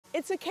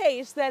It's a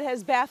case that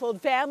has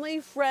baffled family,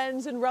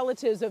 friends, and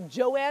relatives of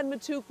JoAnn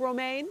Matouk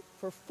Romain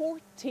for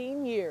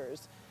 14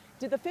 years.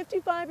 Did the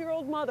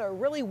 55-year-old mother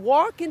really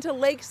walk into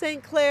Lake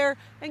St. Clair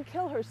and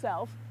kill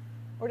herself?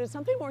 Or did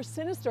something more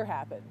sinister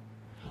happen?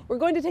 We're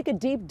going to take a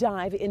deep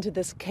dive into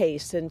this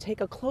case and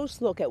take a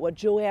close look at what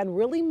JoAnn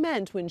really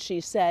meant when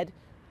she said,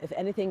 "If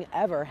anything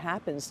ever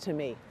happens to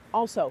me."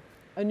 Also,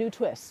 a new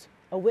twist.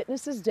 A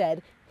witness is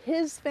dead.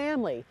 His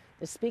family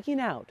is speaking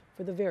out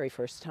for the very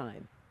first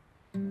time.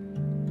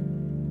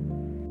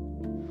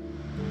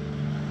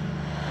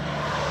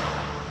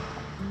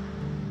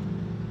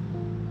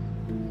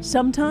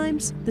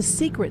 Sometimes the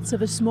secrets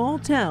of a small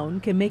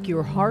town can make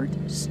your heart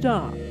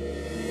stop.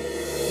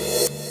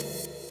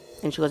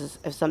 And she goes,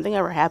 "If something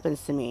ever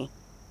happens to me,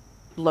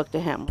 look to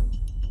him."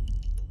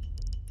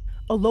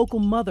 A local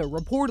mother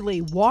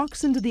reportedly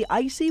walks into the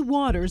icy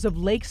waters of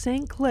Lake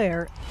St.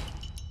 Clair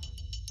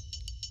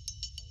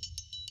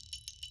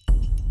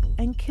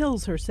and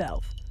kills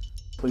herself.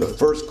 The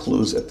first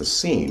clues at the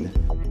scene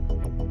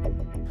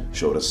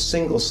showed a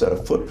single set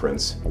of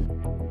footprints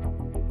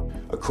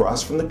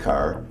across from the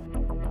car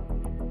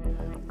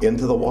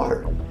into the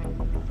water.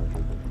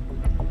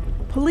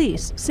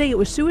 Police say it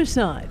was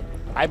suicide.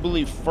 I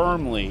believe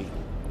firmly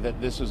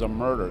that this is a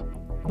murder.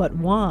 But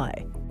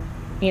why?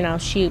 You know,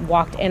 she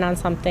walked in on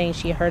something,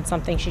 she heard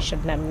something she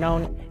shouldn't have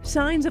known.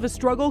 Signs of a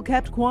struggle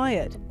kept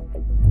quiet.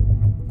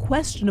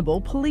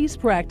 Questionable police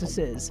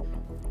practices.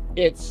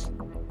 It's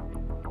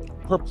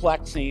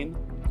perplexing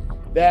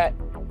that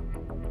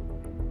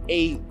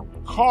a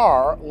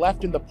car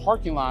left in the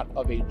parking lot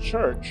of a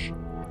church,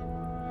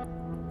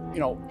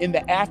 in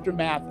the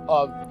aftermath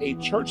of a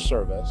church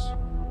service,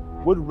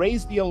 would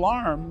raise the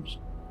alarms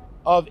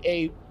of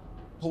a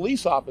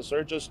police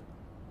officer just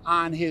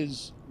on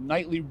his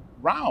nightly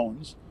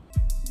rounds.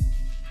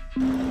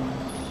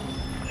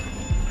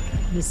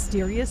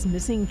 Mysterious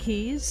missing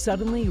keys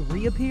suddenly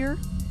reappear,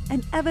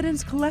 and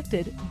evidence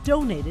collected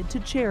donated to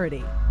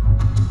charity.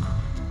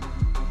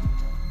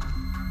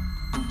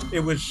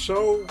 It was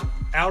so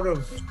out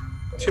of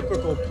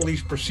typical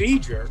police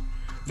procedure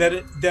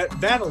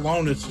that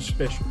alone is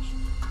suspicious.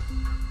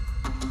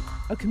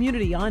 A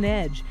community on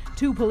edge.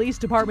 2 police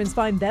departments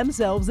find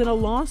themselves in a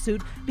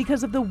lawsuit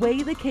because of the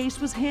way the case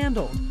was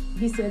handled.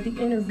 He said the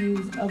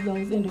interviews of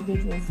those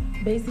individuals,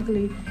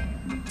 basically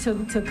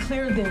to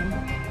clear them.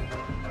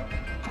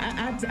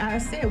 I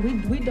said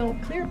we don't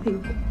clear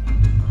people.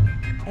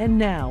 And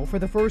now, for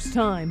the first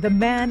time, the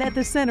man at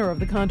the center of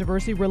the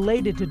controversy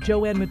related to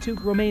JoAnn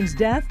Matouk Romain's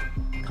death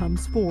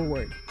comes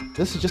forward.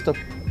 This is just a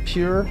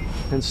pure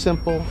and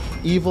simple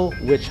evil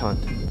witch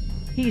hunt.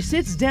 He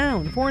sits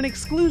down for an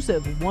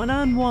exclusive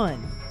one-on-one.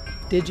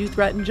 Did you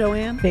threaten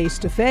JoAnn? Face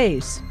to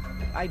face.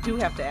 I do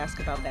have to ask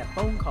about that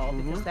phone call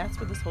because that's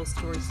where this whole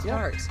story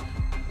starts.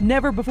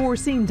 Never before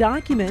seen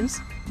documents.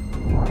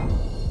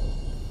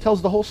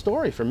 Tells the whole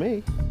story for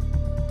me.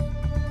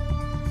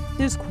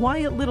 This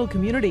quiet little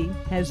community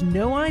has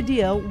no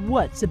idea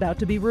what's about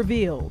to be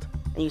revealed.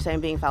 And you say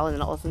I'm being followed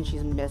and all of a sudden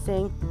she's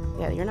missing?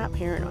 Yeah, you're not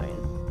paranoid.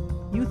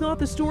 You thought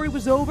the story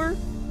was over?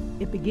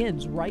 It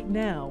begins right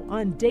now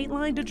on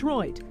Dateline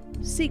Detroit,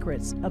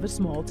 Secrets of a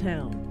Small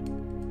Town.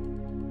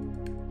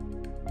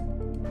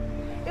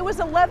 It was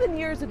 11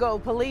 years ago,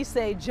 police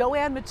say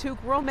JoAnn Matouk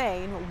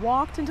Romain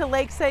walked into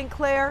Lake St.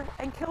 Clair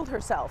and killed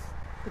herself.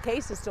 The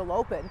case is still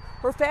open.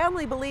 Her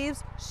family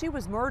believes she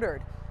was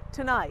murdered.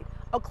 Tonight,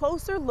 a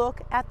closer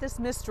look at this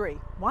mystery.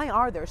 Why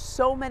are there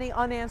so many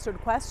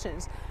unanswered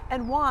questions?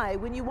 And why,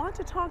 when you want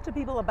to talk to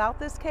people about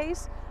this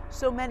case,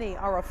 so many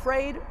are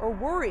afraid or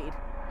worried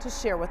to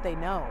share what they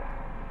know.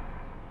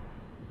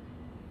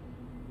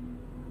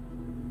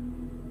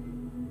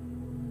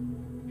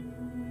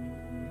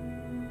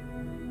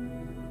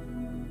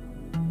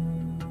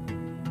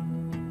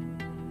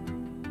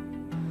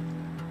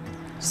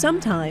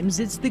 Sometimes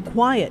it's the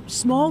quiet,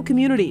 small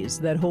communities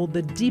that hold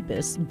the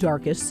deepest,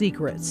 darkest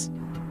secrets.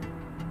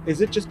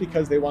 Is it just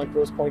because they want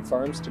Grosse Pointe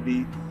Farms to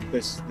be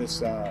this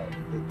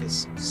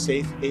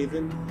safe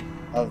haven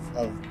of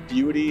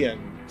beauty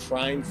and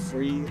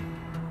crime-free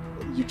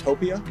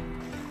utopia?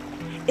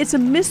 It's a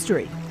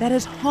mystery that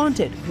has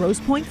haunted Grosse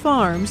Pointe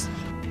Farms.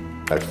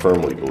 I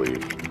firmly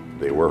believe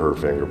they were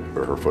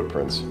her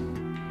footprints.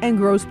 And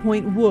Grosse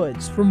Pointe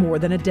Woods for more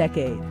than a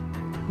decade.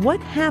 What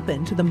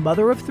happened to the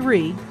mother of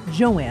 3,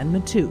 JoAnn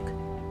Matouk?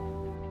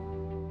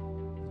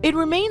 It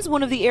remains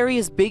one of the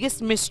area's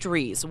biggest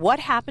mysteries. What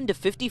happened to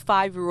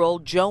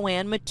 55-year-old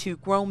JoAnn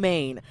Matouk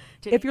Romain?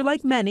 If you're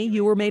like many,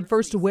 you were made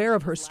first aware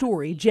of her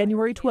story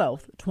January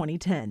 12,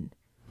 2010.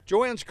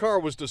 JoAnn's car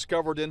was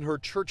discovered in her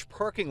church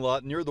parking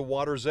lot near the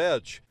water's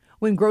edge.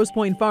 When Grosse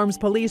Pointe Farms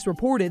police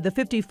reported the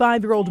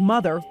 55-year-old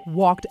mother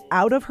walked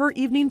out of her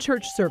evening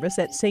church service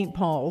at St.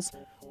 Paul's,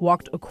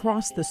 walked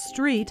across the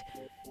street,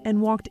 and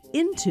walked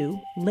into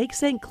Lake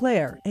St.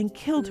 Clair and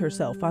killed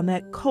herself on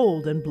that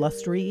cold and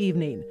blustery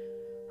evening.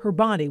 Her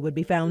body would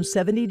be found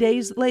 70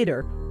 days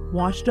later,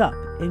 washed up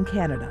in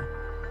Canada.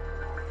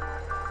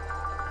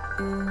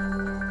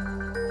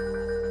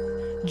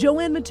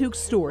 JoAnn Matouk's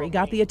story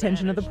got the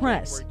attention of the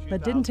press,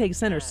 but didn't take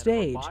center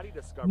stage.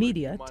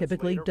 Media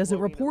typically doesn't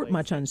report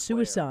much on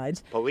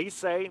suicides. Police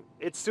say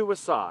it's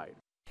suicide.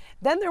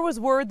 Then there was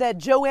word that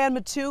JoAnn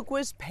Matouk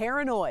was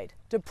paranoid,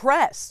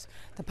 depressed.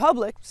 The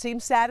public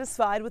seemed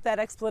satisfied with that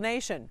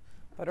explanation,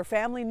 but her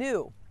family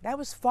knew that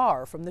was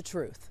far from the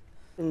truth.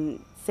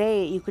 And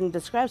say you can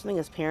describe something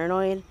as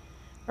paranoid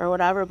or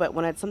whatever, but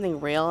when it's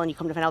something real and you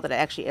come to find out that it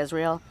actually is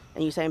real,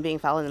 and you say I'm being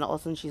followed and all of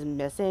a sudden she's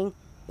missing,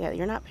 yeah,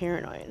 you're not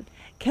paranoid.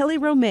 Kelly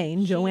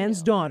Romain,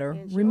 JoAnn's daughter,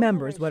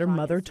 remembers what her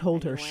mother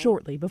told her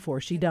shortly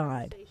before she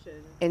died.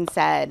 And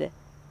said,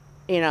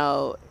 you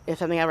know, if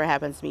something ever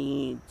happens to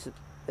me,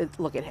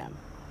 look at him.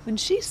 When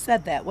she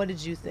said that, what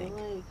did you think?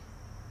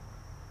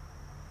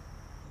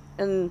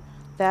 And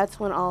that's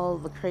when all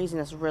the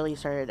craziness really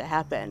started to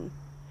happen.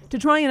 To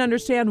try and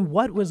understand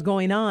what was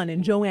going on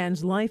in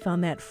JoAnn's life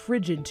on that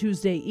frigid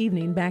Tuesday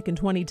evening back in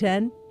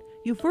 2010,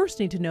 you first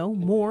need to know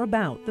more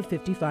about the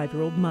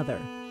 55-year-old mother.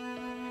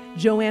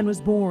 JoAnn was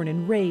born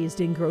and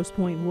raised in Grosse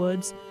Pointe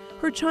Woods.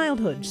 Her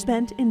childhood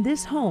spent in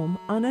this home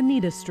on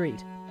Anita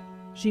Street.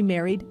 She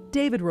married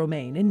David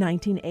Romain in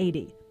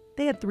 1980.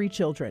 They had 3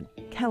 children,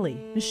 Kelly,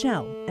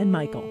 Michelle, and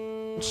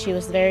Michael. She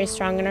was very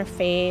strong in her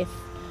faith,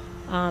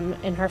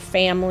 in her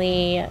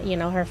family. You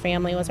know, her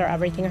family was her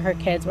everything. Her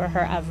kids were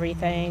her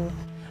everything.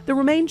 The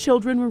Romain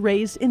children were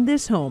raised in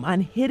this home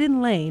on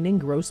Hidden Lane in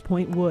Grosse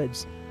Pointe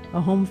Woods,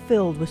 a home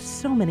filled with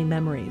so many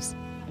memories,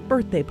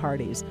 birthday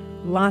parties,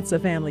 lots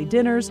of family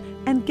dinners,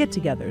 and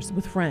get-togethers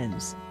with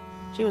friends.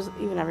 She was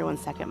even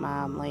everyone's second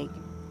mom. Like,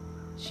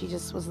 she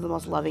just was the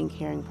most loving,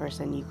 caring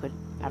person you could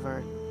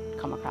ever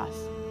come across.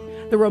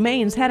 The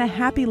Romains had a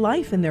happy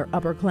life in their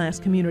upper-class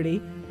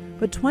community,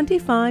 but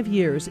 25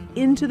 years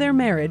into their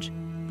marriage,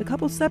 the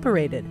couple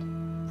separated.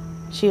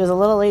 She was a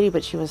little lady,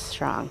 but she was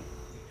strong.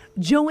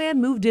 JoAnn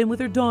moved in with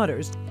her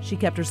daughters. She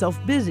kept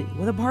herself busy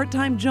with a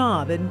part-time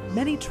job and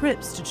many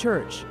trips to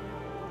church.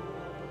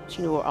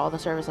 She knew where all the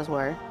services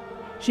were.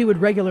 She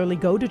would regularly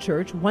go to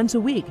church once a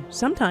week,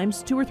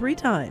 sometimes 2 or 3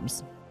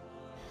 times.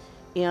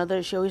 You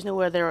know, she always knew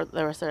where there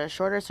was a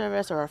shorter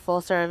service or a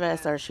full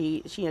service, or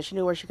she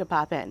knew where she could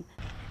pop in.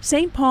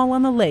 St. Paul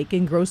on the Lake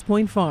in Grosse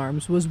Pointe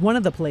Farms was one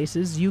of the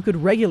places you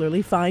could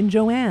regularly find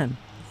JoAnn,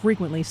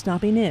 frequently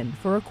stopping in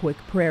for a quick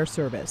prayer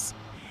service.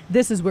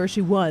 This is where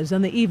she was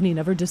on the evening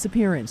of her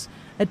disappearance,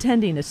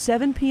 attending a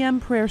 7 p.m.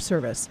 prayer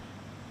service.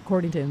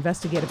 According to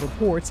investigative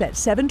reports, at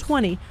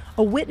 7:20,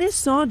 a witness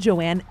saw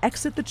JoAnn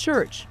exit the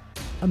church.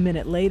 A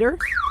minute later,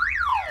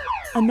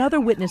 another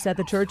witness at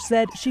the church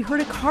said she heard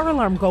a car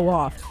alarm go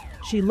off.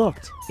 She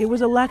looked. It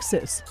was a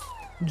Lexus.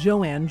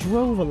 JoAnn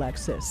drove a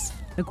Lexus.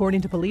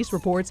 According to police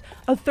reports,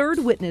 a third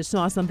witness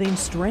saw something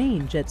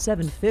strange at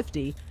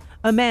 7:50.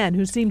 A man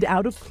who seemed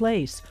out of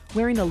place,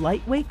 wearing a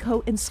lightweight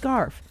coat and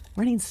scarf,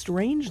 running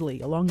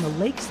strangely along the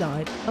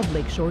lakeside of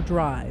Lakeshore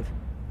Drive.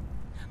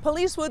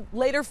 Police would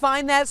later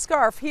find that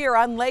scarf here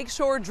on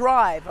Lakeshore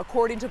Drive.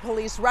 According to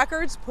police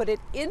records, put it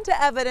into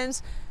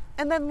evidence,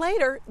 and then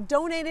later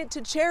donate it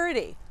to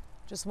charity.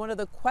 Just one of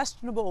the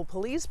questionable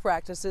police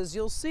practices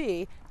you'll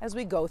see as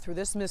we go through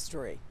this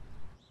mystery.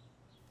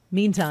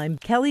 Meantime,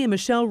 Kelly and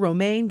Michelle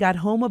Romain got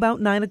home about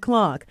 9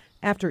 o'clock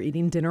after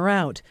eating dinner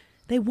out.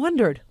 They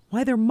wondered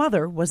why their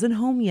mother wasn't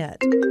home yet.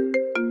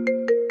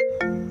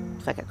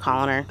 It's like a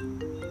calling her.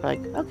 We're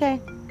like,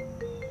 okay.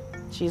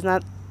 She's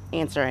not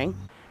answering.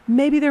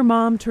 Maybe their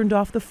mom turned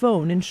off the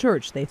phone in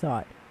church, they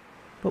thought.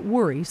 But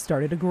worry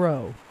started to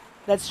grow.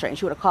 That's strange.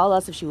 She would have called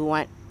us if she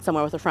went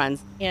somewhere with her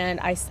friends. And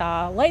I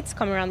saw lights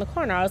coming around the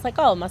corner. I was like,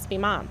 oh, it must be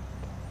Mom.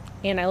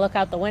 And I look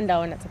out the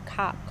window and it's a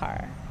cop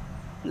car.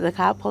 The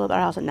cop pulled up at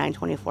our house at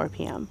 9:24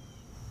 p.m.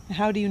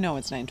 How do you know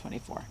it's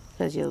 9:24?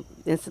 Because you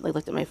instantly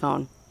looked at my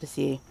phone to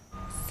see.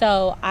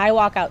 So I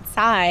walk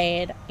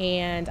outside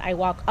and I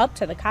walk up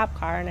to the cop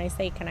car and I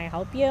say, can I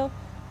help you?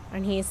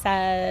 And he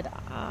said,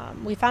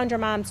 we found your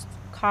mom's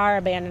car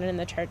abandoned in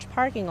the church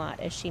parking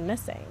lot. Is she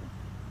missing?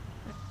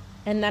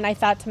 And then I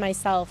thought to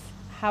myself,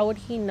 how would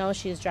he know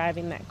she's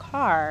driving that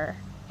car?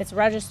 It's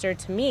registered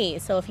to me.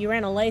 So if you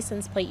ran a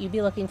license plate, you'd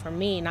be looking for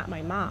me, not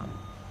my mom.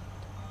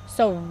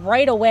 So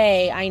right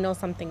away, I know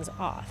something's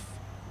off.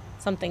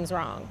 Something's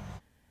wrong.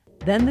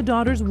 Then the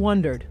daughters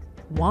wondered,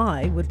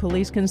 why would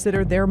police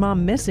consider their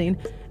mom missing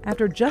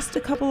after just a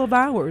couple of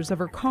hours of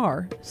her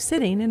car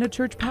sitting in a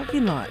church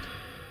parking lot?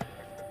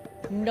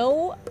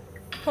 No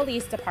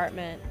police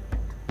department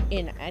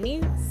in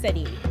any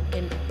city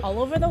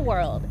all over the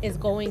world is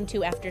going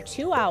to, after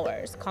 2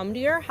 hours, come to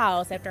your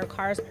house after a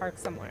car is parked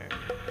somewhere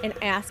and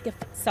ask if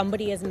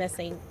somebody is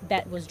missing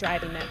that was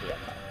driving that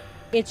vehicle.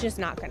 It's just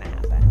not going to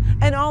happen.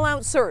 An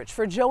all-out search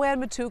for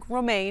JoAnn Matouk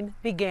Romain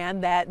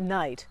began that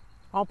night.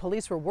 All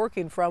police were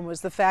working from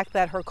was the fact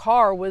that her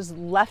car was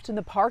left in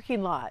the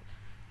parking lot.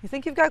 You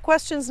think you've got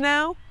questions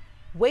now?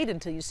 Wait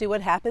until you see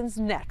what happens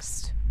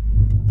next.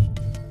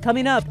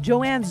 Coming up,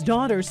 JoAnn's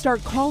daughters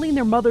start calling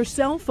their mother's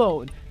cell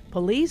phone.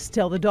 Police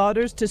tell the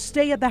daughters to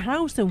stay at the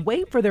house and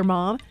wait for their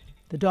mom.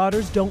 The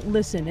daughters don't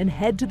listen and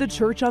head to the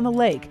church on the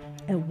lake.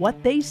 And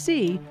what they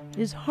see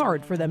is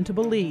hard for them to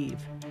believe.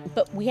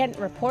 but we hadn't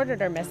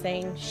reported her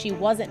missing. She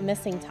wasn't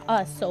missing to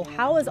us. So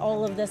how is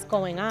all of this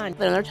going on?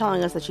 Then they're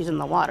telling us that she's in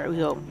the water. We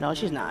go, no,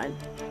 she's not.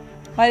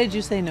 Why did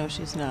you say no,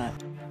 she's not?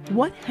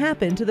 What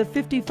happened to the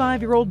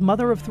 55-year-old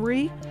mother of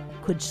 3?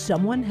 Could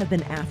someone have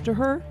been after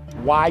her?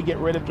 Why get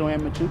rid of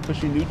JoAnn Matouk? Because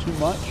she knew too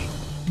much?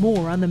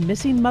 More on the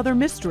missing mother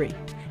mystery.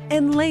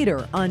 And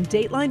later on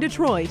Dateline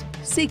Detroit,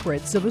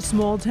 Secrets of a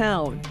Small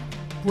Town.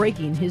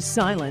 Breaking his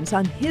silence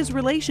on his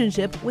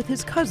relationship with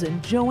his cousin,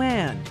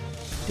 JoAnn.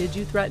 Did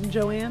you threaten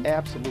JoAnn?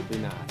 Absolutely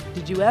not.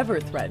 Did you ever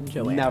threaten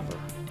JoAnn? Never.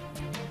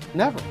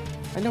 Never.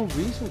 I had no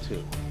reason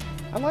to.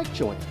 I like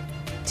JoAnn.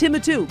 Tim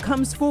Matouk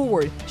comes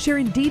forward,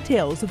 sharing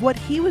details of what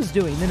he was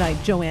doing the night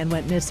JoAnn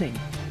went missing.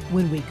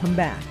 When we come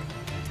back.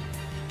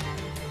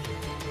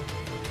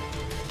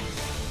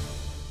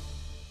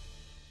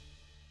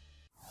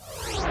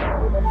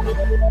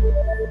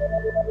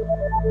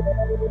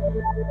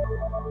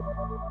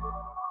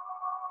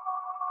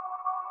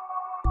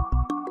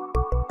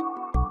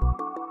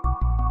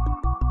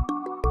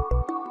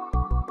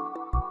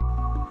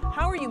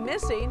 How are you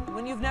missing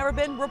when you've never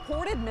been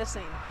reported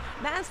missing?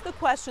 That's the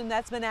question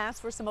that's been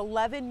asked for some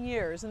 11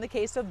 years in the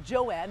case of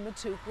JoAnn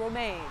Matouk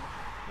Romain.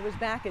 It was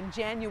back in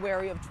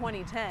January of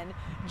 2010.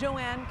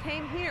 JoAnn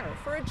came here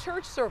for a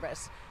church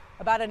service.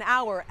 About an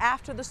hour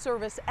after the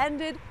service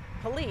ended,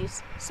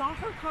 police saw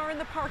her car in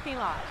the parking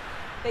lot.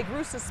 They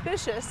grew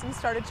suspicious and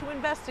started to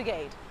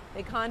investigate.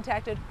 They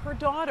contacted her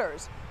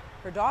daughters.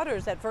 Her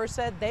daughters at first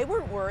said they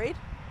weren't worried.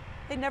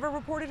 They never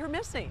reported her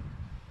missing.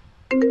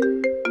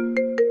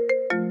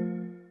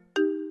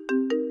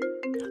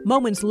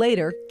 Moments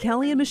later,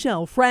 Kelly and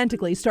Michelle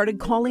frantically started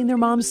calling their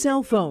mom's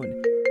cell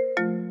phone.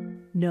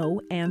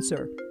 No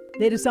answer.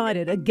 They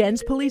decided,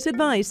 against police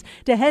advice,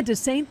 to head to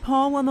St.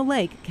 Paul on the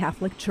Lake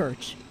Catholic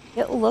Church.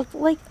 It looked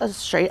like a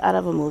straight out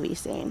of a movie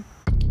scene.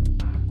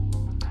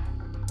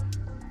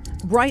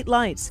 Bright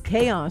lights,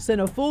 chaos,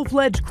 and a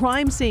full-fledged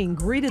crime scene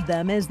greeted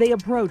them as they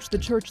approached the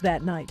church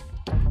that night.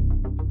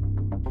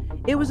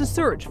 It was a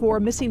search for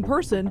a missing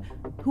person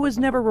who was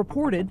never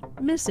reported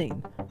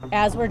missing.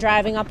 As we're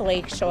driving up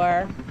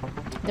Lakeshore,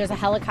 there's a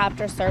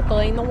helicopter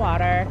circling the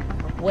water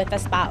with a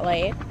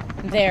spotlight.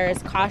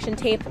 There's caution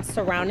tape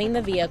surrounding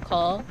the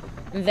vehicle.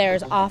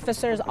 There's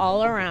officers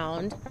all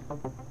around,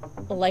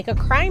 like a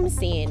crime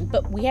scene,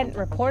 but we hadn't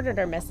reported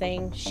her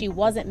missing. She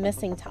wasn't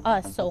missing to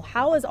us. So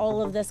how is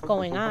all of this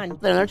going on?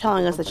 Then they're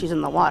telling us that she's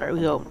in the water.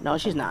 We go, no,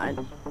 she's not.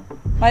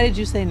 Why did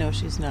you say no,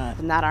 she's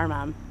not? Not our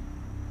mom.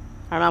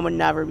 Our mom would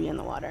never be in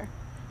the water.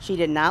 She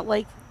did not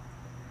like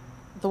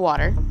the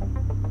water.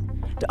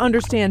 To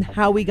understand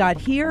how we got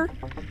here,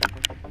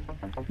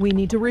 we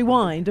need to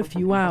rewind a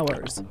few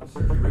hours.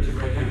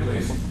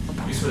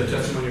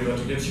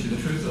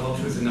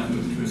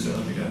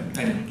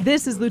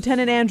 This is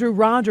Lieutenant Andrew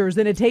Rogers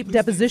in a taped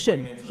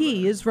deposition.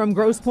 He is from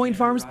Grosse Pointe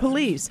Farms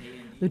Police.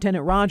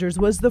 Lieutenant Rogers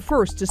was the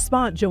first to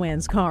spot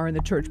JoAnn's car in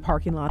the church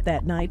parking lot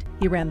that night.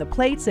 He ran the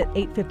plates at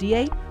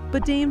 8:58,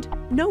 but deemed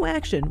no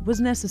action was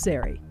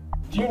necessary.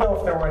 Do you know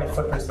if there were any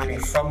footprints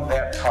leading from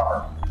that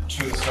car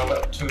to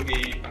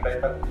the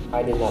embankment?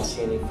 I did not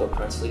see any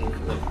footprints leading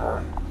from the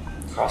car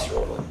across the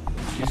roadway.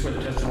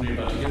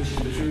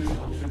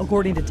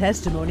 According to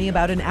testimony,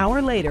 about an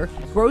hour later,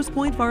 Grosse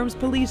Pointe Farms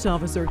police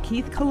officer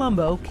Keith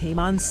Colombo came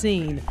on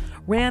scene,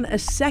 ran a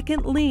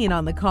second lean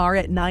on the car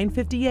at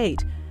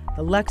 9:58.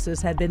 The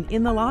Lexus had been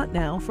in the lot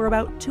now for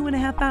about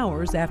 2.5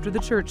 hours after the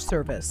church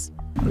service.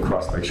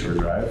 Across Lakeshore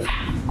Drive,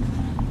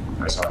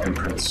 I saw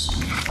imprints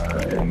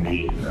in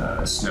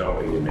the snow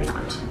in the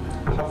embankment.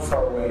 How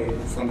far away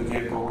from the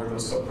vehicle were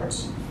those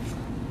footprints?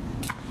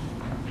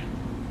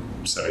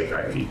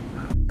 75 feet.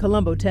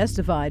 Colombo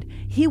testified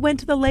he went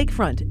to the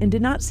lakefront and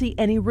did not see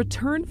any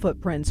return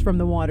footprints from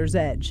the water's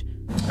edge.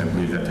 I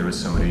believe that there was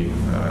somebody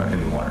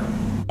in the water.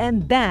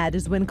 And that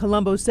is when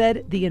Colombo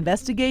said the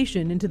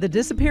investigation into the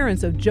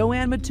disappearance of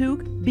JoAnn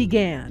Matouk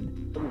began.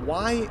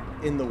 Why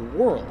in the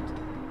world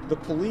the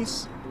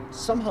police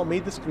somehow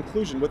made this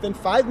conclusion within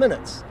 5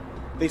 minutes?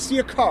 They see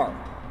a car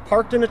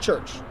parked in a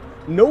church,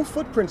 no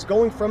footprints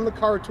going from the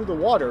car to the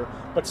water,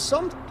 but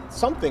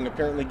something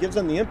apparently gives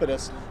them the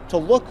impetus to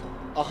look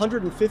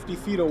 150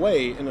 feet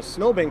away in a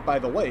snowbank by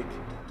the lake.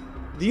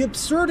 The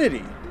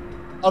absurdity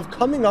of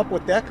coming up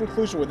with that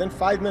conclusion within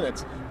 5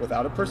 minutes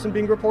without a person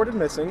being reported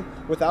missing,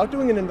 without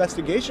doing an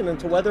investigation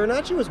into whether or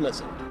not she was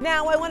missing.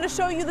 Now I want to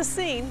show you the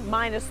scene,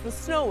 minus the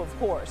snow, of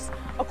course.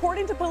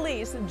 According to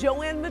police,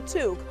 JoAnn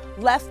Matouk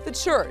left the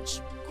church,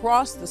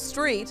 crossed the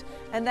street,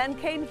 and then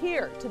came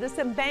here to this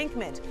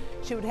embankment.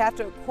 She would have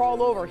to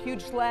crawl over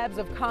huge slabs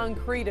of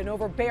concrete and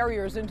over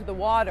barriers into the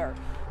water.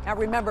 Now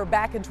remember,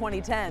 back in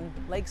 2010,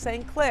 Lake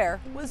St.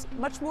 Clair was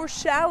much more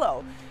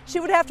shallow.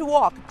 She would have to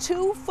walk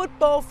 2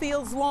 football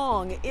fields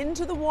long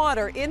into the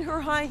water in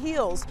her high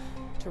heels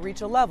to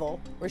reach a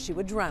level where she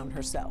would drown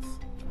herself.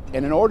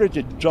 And in order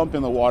to jump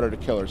in the water to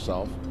kill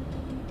herself,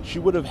 she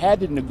would have had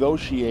to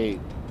negotiate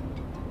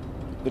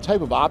the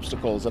type of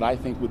obstacles that I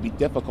think would be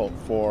difficult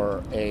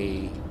for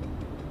a,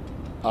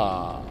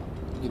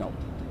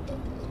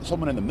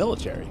 someone in the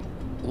military,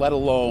 let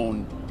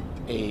alone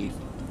a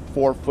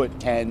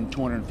 4'10",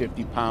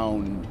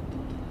 250-pound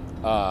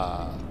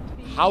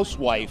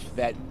housewife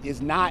that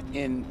is not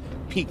in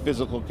peak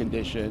physical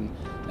condition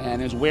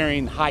and is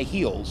wearing high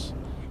heels.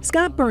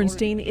 Scott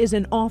Bernstein is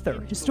an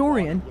author,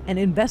 historian, and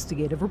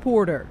investigative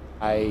reporter.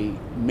 I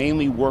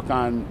mainly work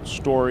on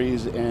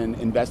stories and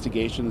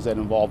investigations that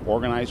involve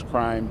organized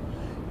crime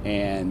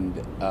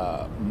and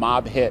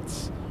mob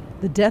hits.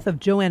 The death of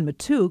JoAnn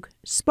Matouk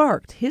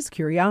sparked his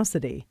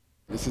curiosity.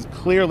 This is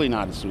clearly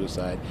not a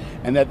suicide,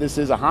 and that this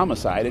is a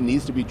homicide and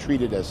needs to be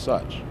treated as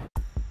such.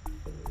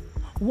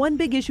 One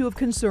big issue of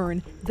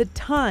concern, the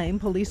time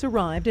police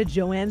arrived at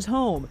JoAnn's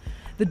home.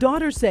 The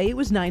daughters say it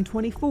was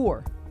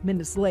 9:24.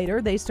 Minutes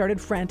later, they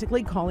started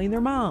frantically calling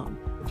their mom.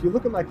 If you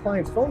look at my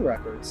client's phone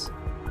records,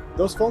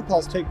 those phone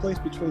calls take place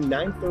between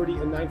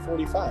 9:30 and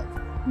 9:45,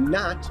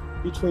 not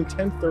between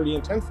 10:30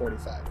 and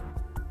 10:45.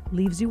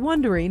 Leaves you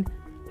wondering,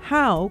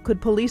 how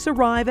could police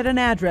arrive at an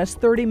address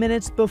 30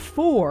 minutes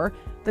before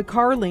the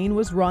car lien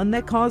was run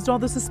that caused all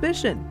the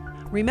suspicion?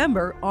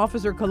 Remember,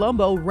 Officer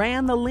Colombo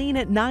ran the lien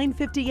at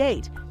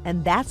 9:58,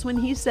 and that's when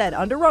he said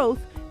under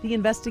oath the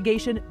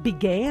investigation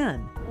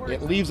began.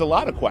 It leaves a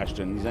lot of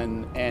questions,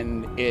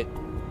 and it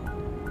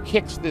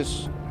kicks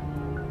this,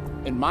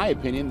 in my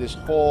opinion, this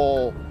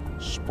whole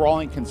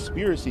sprawling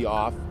conspiracy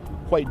off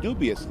quite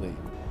dubiously.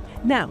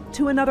 Now,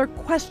 to another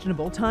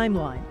questionable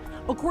timeline.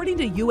 According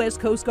to U.S.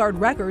 Coast Guard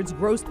records,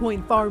 Grosse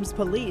Pointe Farms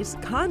police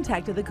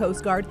contacted the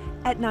Coast Guard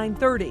at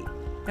 9:30.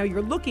 Now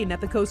you're looking at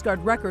the Coast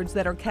Guard records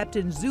that are kept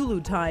in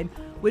Zulu time,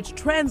 which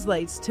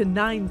translates to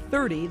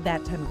 9:30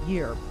 that time of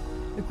year.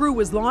 The crew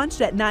was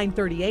launched at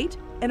 9:38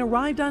 and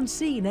arrived on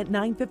scene at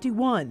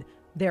 9:51,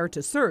 there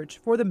to search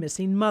for the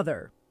missing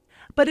mother.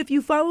 But if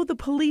you follow the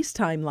police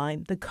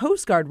timeline, the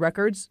Coast Guard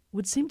records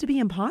would seem to be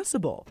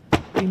impossible.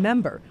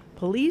 Remember,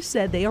 police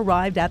said they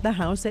arrived at the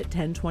house at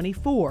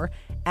 10:24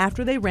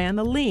 after they ran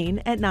the lien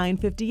at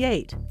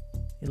 9:58.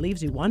 It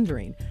leaves you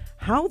wondering,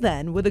 how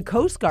then would the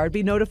Coast Guard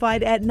be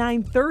notified at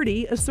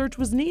 9:30 a search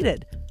was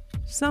needed?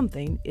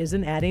 Something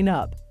isn't adding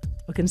up.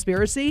 A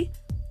conspiracy?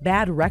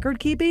 Bad record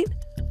keeping?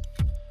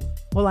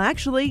 Well,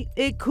 actually,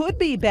 it could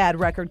be bad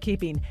record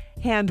keeping.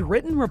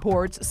 Handwritten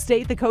reports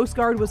state the Coast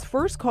Guard was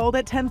first called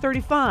at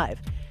 10:35.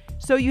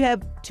 So you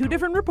have two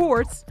different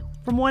reports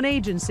from one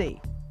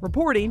agency,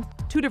 reporting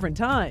two different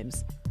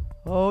times.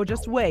 Oh,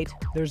 just wait,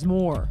 there's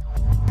more.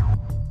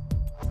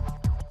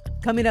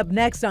 Coming up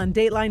next on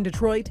Dateline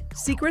Detroit,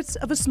 secrets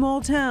of a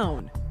small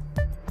town.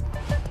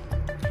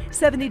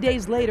 70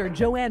 days later,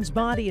 JoAnn's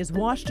body is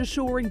washed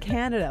ashore in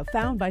Canada,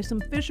 found by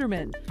some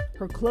fishermen.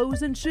 Her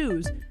clothes and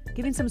shoes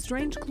giving some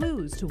strange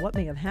clues to what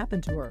may have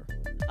happened to her.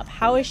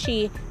 How is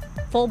she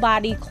full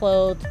body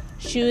clothed,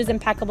 shoes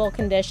impeccable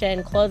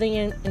condition, clothing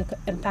in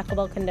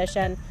impeccable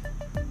condition?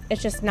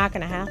 It's just not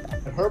going to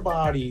happen. Her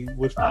body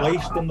was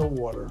placed in the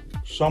water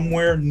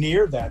somewhere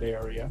near that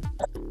area.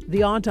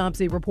 The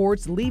autopsy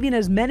reports leaving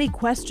as many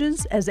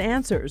questions as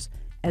answers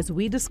as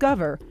we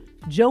discover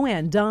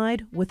JoAnn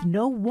died with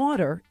no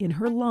water in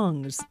her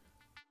lungs.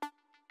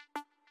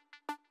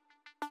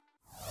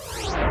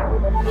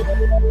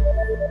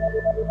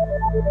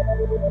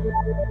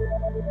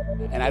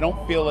 And I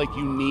don't feel like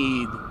you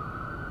need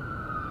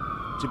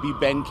to be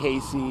Ben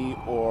Casey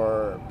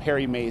or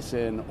Perry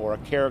Mason or a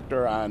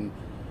character on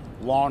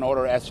Law and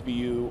Order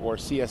SVU or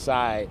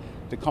CSI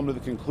to come to the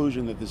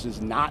conclusion that this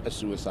is not a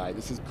suicide.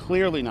 This is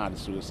clearly not a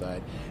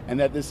suicide, and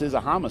that this is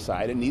a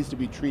homicide and needs to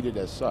be treated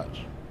as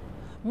such.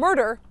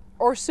 Murder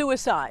or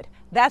suicide?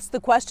 That's the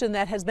question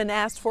that has been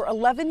asked for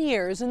 11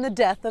 years in the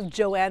death of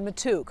JoAnn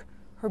Matouk.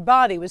 Her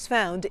body was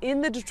found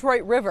in the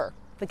Detroit River.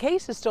 The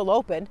case is still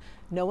open.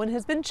 No one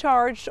has been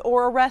charged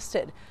or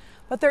arrested.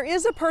 But there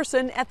is a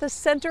person at the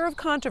center of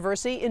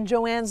controversy in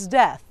JoAnn's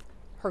death,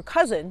 her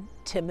cousin,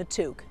 Tim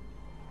Matouk.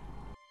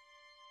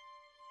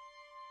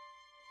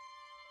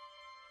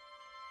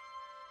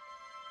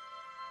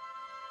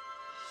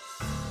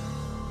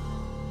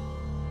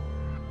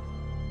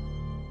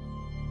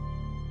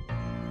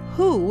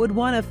 Who would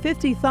want a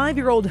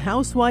 55-year-old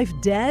housewife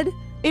dead?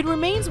 It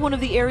remains one of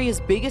the area's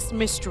biggest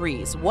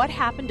mysteries. What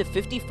happened to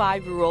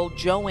 55-year-old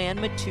JoAnn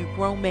Matouk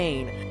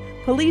Romain?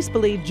 Police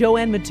believe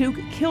JoAnn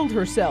Matouk killed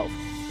herself.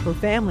 Her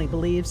family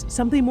believes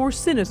something more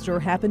sinister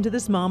happened to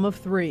this mom of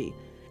three.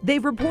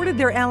 They've reported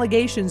their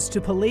allegations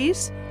to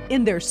police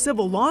in their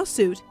civil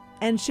lawsuit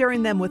and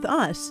sharing them with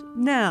us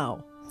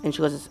now. And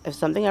she goes, if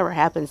something ever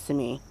happens to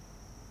me,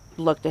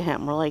 look to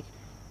him. We're like,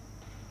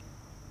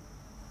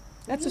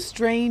 that's a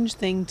strange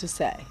thing to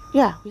say.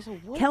 Yeah.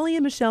 Kelly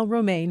and Michelle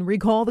Romain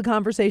recall the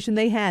conversation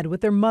they had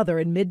with their mother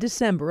in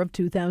mid-December of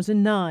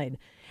 2009.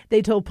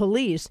 They told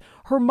police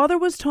her mother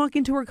was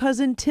talking to her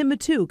cousin Tim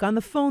Matouk on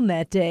the phone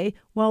that day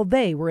while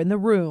they were in the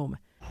room.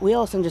 We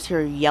all of a sudden just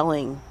hear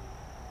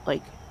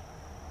like,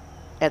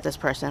 at this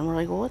person. We're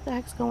like, well, what the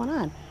heck's going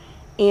on?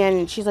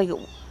 And she's like,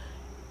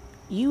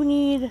 you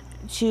need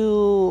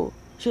to...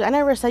 I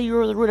never said you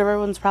were the root of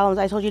everyone's problems.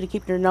 I told you to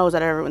keep your nose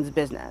out of everyone's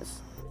business.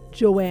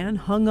 JoAnn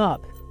hung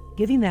up,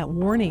 giving that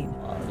warning.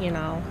 You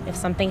know, if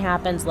something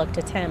happens, look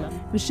to Tim.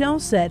 Michelle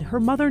said her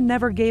mother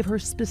never gave her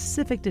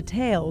specific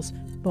details,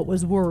 but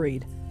was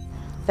worried.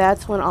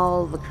 That's when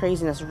all the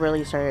craziness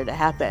really started to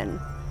happen.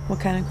 What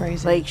kind of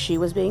crazy? Like, she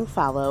was being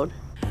followed.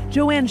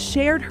 JoAnn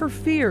shared her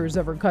fears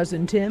of her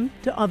cousin Tim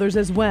to others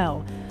as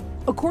well.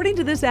 According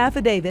to this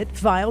affidavit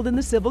filed in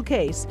the civil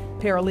case,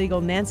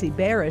 paralegal Nancy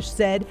Barish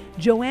said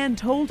JoAnn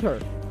told her,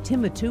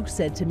 "Tim Matouk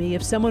said to me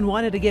if someone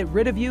wanted to get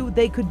rid of you,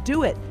 they could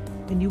do it,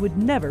 and you would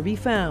never be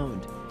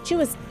found." She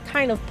was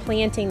kind of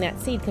planting that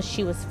seed because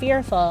she was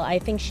fearful. I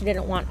think she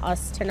didn't want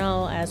us to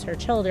know as her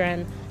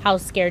children how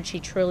scared she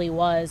truly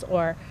was,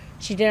 or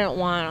she didn't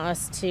want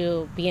us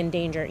to be in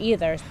danger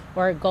either,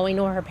 or going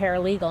to her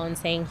paralegal and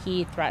saying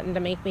he threatened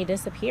to make me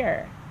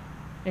disappear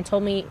and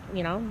told me,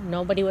 you know,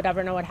 nobody would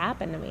ever know what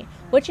happened to me,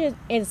 which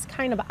is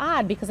kind of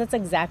odd because that's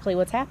exactly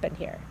what's happened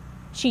here.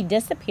 She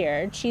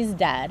disappeared, she's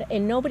dead,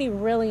 and nobody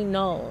really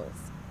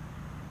knows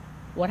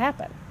what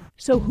happened.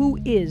 So who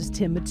is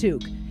Tim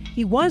Matouk?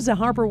 He was a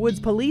Harper Woods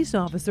police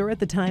officer at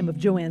the time of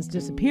JoAnn's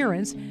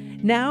disappearance,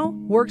 now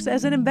works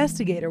as an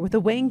investigator with the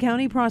Wayne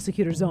County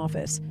Prosecutor's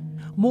Office.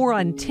 More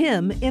on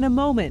Tim in a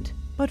moment,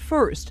 but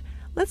first,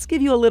 let's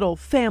give you a little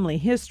family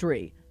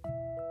history.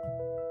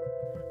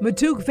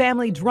 Matouk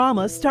family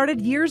drama started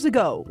years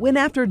ago when,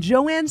 after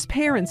JoAnn's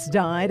parents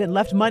died and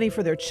left money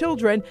for their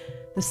children,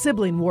 the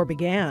sibling war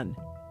began.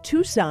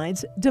 Two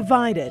sides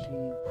divided.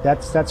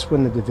 That's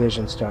when the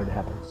division started to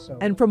happen.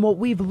 And from what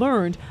we've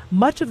learned,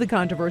 much of the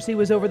controversy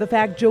was over the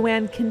fact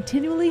JoAnn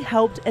continually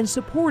helped and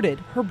supported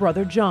her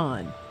brother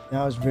John.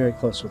 I was very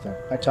close with her.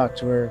 I talked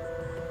to her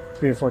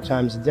 3 or 4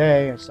 times a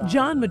day.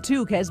 John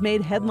Matouk has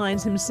made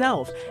headlines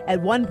himself,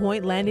 at one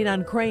point landing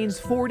on Crane's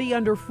 40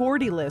 under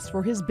 40 list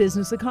for his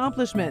business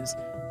accomplishments.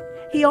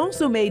 He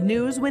also made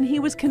news when he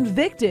was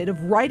convicted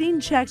of writing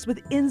checks with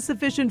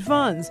insufficient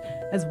funds,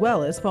 as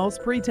well as false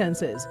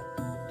pretenses.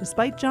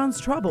 Despite John's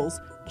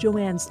troubles,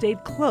 JoAnn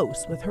stayed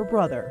close with her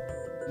brother.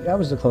 I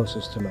was the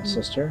closest to my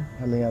sister,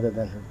 I mean, other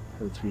than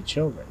her 3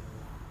 children.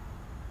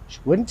 She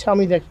wouldn't tell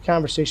me that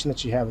conversation that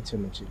she had with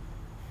Tim Matouk.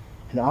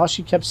 And all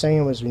she kept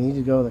saying was, "We need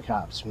to go to the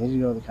cops, we need to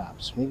go to the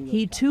cops."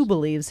 He too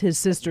believes his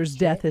sister's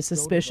death is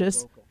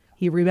suspicious.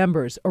 He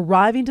remembers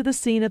arriving to the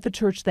scene at the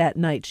church that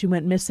night she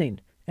went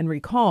missing and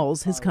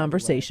recalls his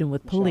conversation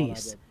with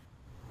police.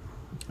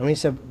 And he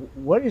said,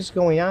 "What is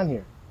going on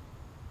here?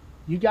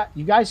 You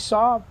guys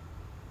saw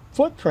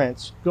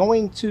footprints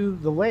going to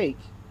the lake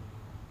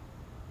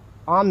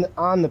on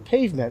the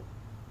pavement,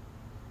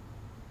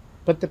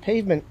 but the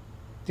pavement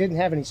didn't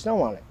have any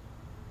snow on it."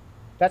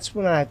 That's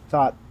when I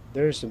thought,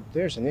 there's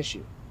an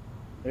issue.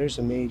 There's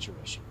a major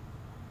issue.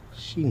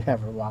 She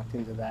never walked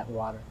into that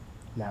water.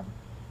 Never.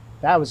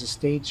 That was a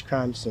staged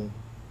crime scene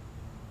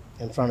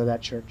in front of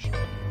that church.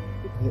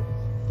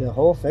 The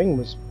whole thing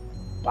was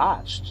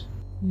botched.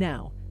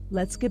 Now,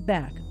 let's get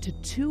back to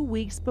 2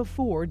 weeks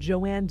before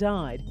JoAnn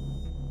died.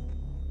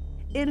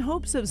 In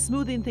hopes of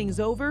smoothing things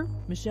over,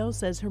 Michelle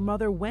says her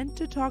mother went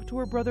to talk to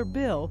her brother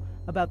Bill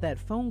about that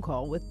phone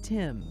call with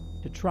Tim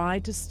to try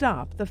to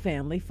stop the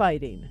family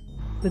fighting.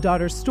 The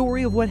daughter's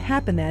story of what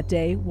happened that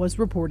day was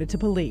reported to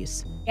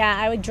police. Yeah,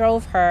 I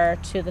drove her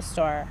to the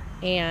store,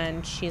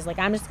 and she's like,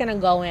 "I'm just going to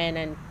go in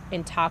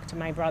and talk to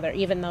my brother,"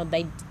 even though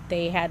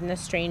they had an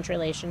estranged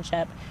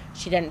relationship.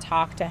 She didn't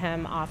talk to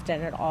him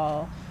often at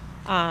all.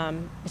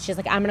 She's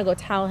like, "I'm going to go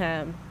tell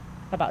him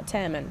about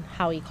Tim and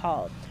how he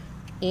called."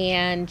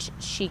 And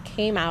she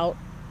came out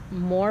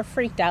more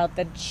freaked out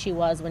than she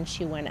was when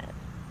she went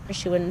in.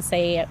 She wouldn't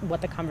say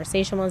what the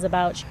conversation was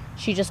about.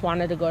 She just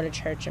wanted to go to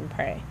church and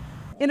pray.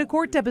 In a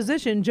court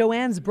deposition,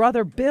 JoAnn's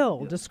brother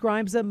Bill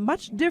describes a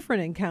much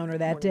different encounter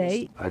that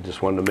day. I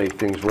just wanted to make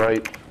things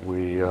right.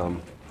 We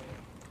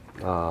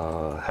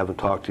haven't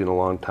talked to you in a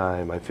long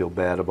time. I feel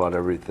bad about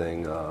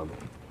everything.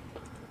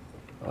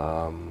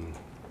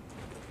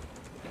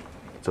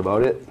 It's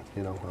about it.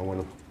 You know, I want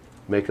to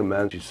make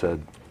amends. She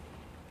said,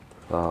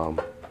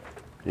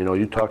 you know,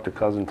 you talked to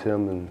Cousin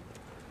Tim and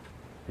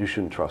you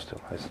shouldn't trust him.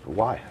 I said,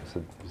 why? I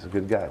said, he's a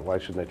good guy. Why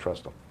shouldn't I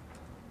trust him?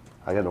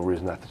 I got no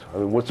reason not to. I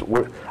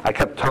mean, I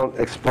kept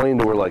explaining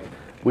to her, like,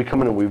 we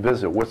come in and we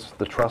visit. What's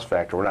the trust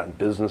factor? We're not in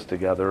business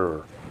together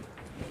or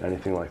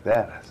anything like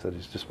that. I said,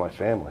 he's just my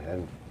family.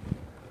 And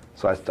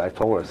so I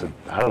told her, I said,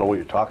 I don't know what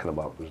you're talking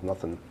about. There's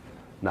nothing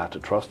not to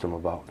trust him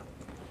about.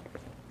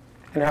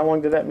 And how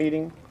long did that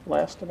meeting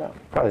last about?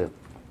 Probably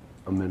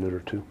a minute or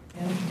 2.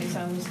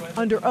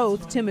 Under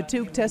oath, Tim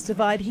Matouk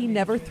testified he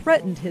never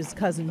threatened his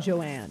cousin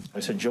JoAnn.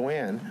 I said,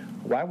 "JoAnn,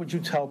 why would you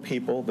tell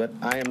people that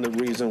I am the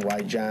reason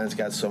why John's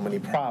got so many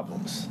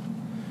problems?"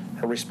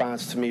 Her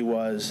response to me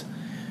was,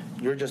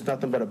 "You're just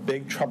nothing but a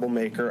big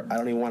troublemaker. I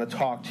don't even want to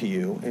talk to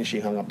you," and she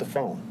hung up the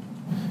phone.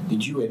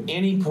 Did you at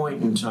any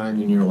point in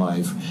time in your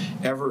life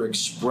ever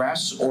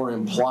express or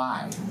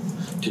imply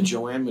to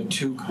JoAnn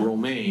Matouk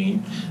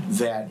Romain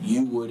that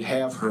you would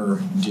have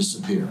her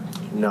disappear?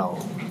 No.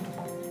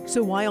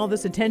 So why all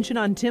this attention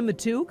on Tim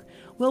Matouk?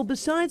 Well,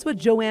 besides what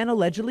JoAnn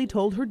allegedly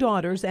told her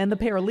daughters and the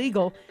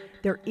paralegal,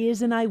 there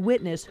is an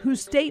eyewitness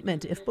whose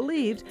statement, if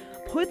believed,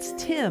 puts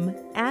Tim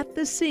at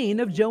the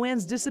scene of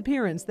JoAnn's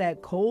disappearance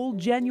that cold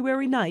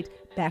January night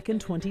back in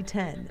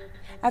 2010.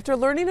 After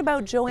learning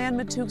about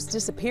JoAnn Matouk's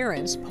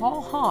disappearance,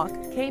 Paul Hawk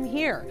came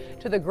here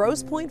to the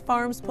Grosse Pointe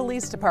Farms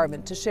Police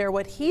Department to share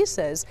what he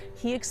says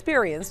he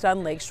experienced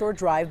on Lakeshore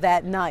Drive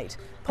that night.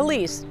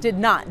 Police did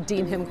not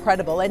deem him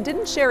credible and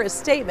didn't share his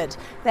statement.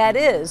 That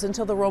is,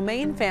 until the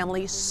Romain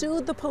family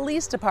sued the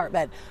police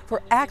department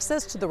for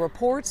access to the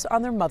reports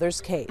on their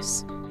mother's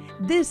case.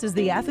 This is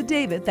the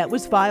affidavit that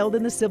was filed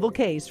in the civil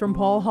case from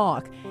Paul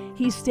Hawk.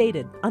 He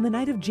stated on the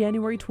night of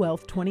January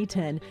 12,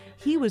 2010,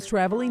 he was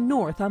traveling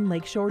north on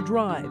Lakeshore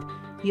Drive.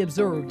 He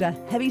observed a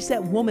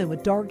heavy-set woman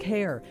with dark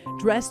hair,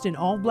 dressed in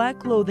all-black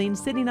clothing,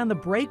 sitting on the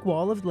break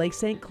wall of Lake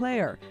St.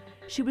 Clair.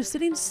 She was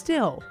sitting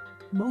still,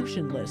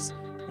 motionless,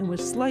 and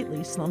was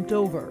slightly slumped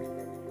over.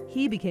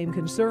 He became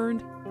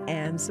concerned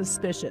and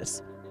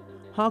suspicious.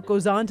 Hawk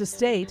goes on to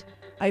state,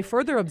 I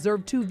further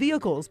observed 2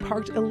 vehicles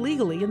parked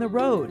illegally in the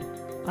road.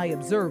 I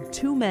observed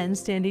 2 men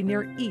standing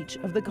near each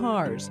of the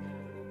cars.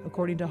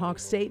 According to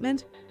Hawk's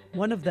statement,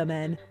 one of the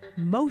men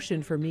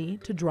motioned for me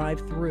to drive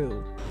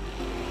through.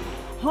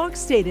 Hawk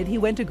stated he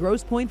went to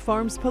Grosse Pointe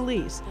Farms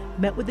Police,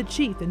 met with the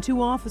chief and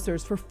 2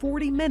 officers for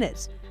 40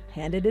 minutes,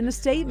 handed in a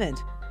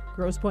statement.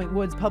 Grosse Pointe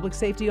Woods Public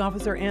Safety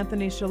Officer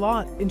Anthony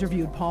Shalott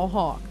interviewed Paul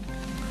Hawk.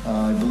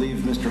 I believe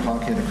Mr.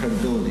 Hawk had a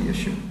credibility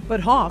issue.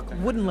 But Hawk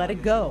wouldn't let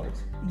it go.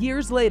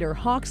 Years later,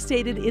 Hawk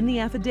stated in the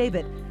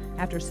affidavit,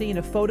 after seeing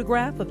a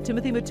photograph of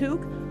Timothy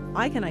Matouk,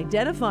 I can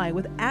identify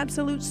with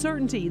absolute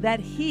certainty that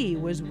he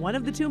was one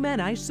of the 2 men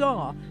I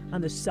saw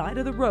on the side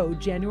of the road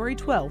January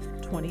 12,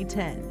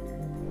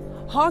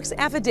 2010. Hawk's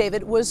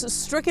affidavit was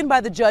stricken by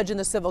the judge in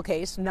the civil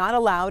case, not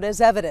allowed as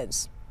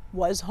evidence.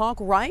 Was Hawk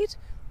right?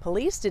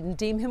 Police didn't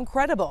deem him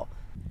credible.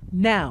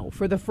 Now,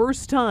 for the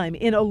first time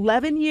in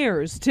 11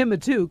 years, Tim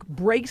Matouk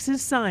breaks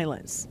his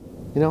silence.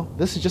 You know,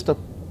 this is just a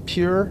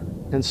pure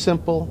and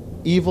simple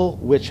evil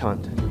witch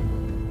hunt.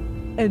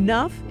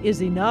 Enough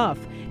is enough.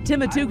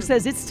 Tim Matouk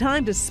says it's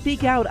time to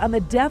speak out on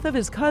the death of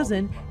his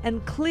cousin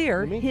and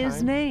clear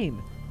his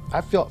name. I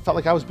felt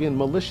like I was being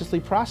maliciously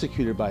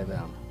prosecuted by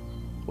them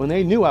when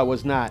they knew I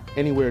was not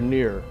anywhere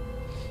near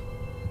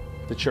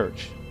the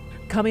church.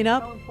 Coming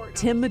up,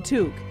 Tim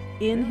Matouk,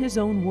 in his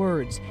own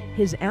words,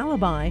 his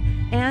alibi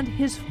and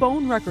his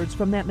phone records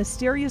from that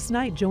mysterious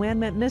night JoAnn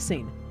went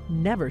missing,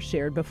 never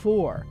shared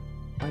before,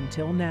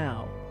 until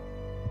now.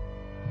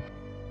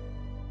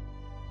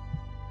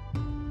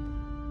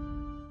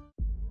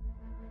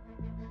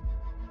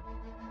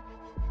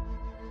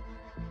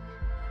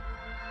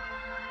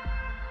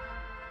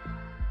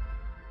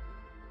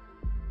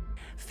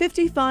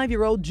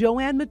 "55-year-old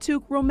JoAnn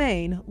Matouk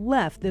Romain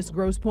left this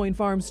Grosse Pointe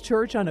Farms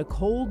church on a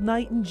cold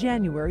night in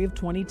January of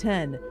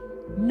 2010,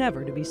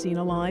 never to be seen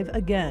alive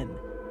again.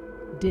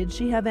 Did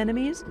she have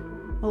enemies?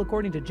 Well,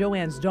 according to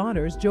JoAnn's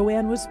daughters,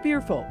 JoAnn was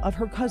fearful of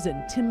her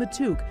cousin, Tim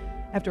Matouk,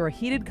 after a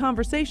heated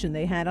conversation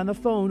they had on the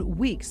phone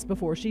weeks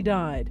before she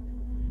died.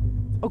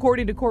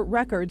 According to court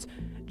records,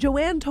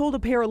 JoAnn told a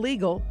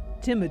paralegal,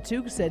 Tim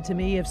Matouk said to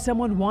me if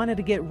someone wanted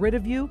to get rid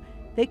of you,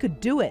 they could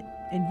do it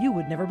and you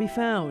would never be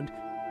found.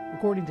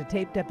 According to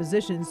tape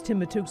depositions, Tim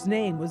Matouk's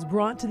name was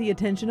brought to the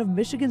attention of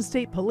Michigan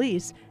State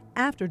Police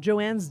after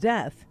JoAnn's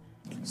death.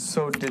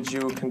 So did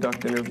you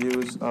conduct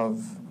interviews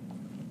of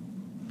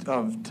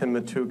Tim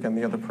Matouk and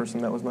the other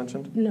person that was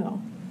mentioned?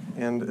 No.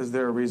 And is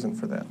there a reason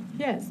for that?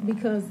 Yes,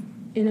 because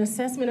in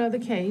assessment of the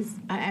case,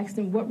 I asked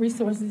him what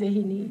resources did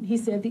he need. He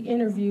said the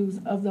interviews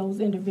of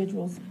those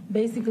individuals,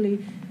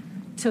 basically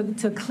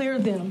to clear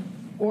them,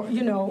 or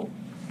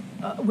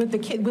with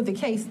the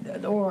case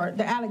or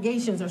the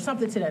allegations or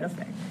something to that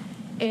effect.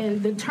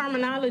 And the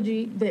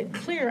terminology that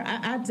clear,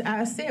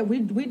 I said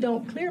we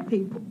don't clear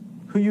people.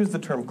 Who used the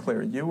term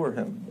clear, you or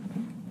him?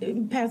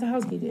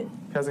 Pazahowski did.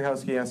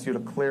 Pazahowski asked you to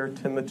clear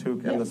Tim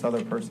Matouk and this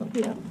other person.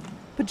 Yeah.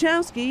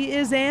 Pachowski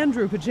is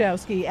Andrew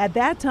Pachowski, at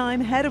that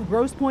time head of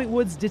Grosse Pointe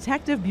Woods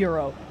Detective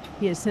Bureau.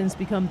 He has since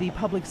become the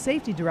public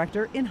safety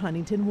director in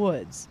Huntington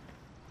Woods.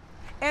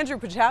 Andrew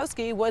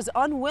Pachowski was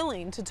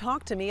unwilling to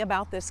talk to me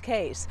about this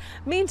case.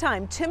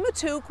 Meantime, Tim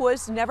Matouk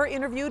was never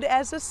interviewed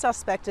as a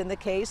suspect in the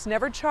case,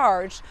 never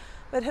charged,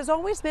 but has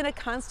always been a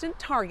constant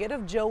target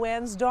of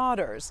JoAnn's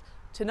daughters.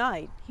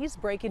 Tonight, he's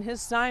breaking his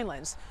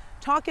silence,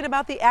 talking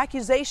about the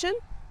accusation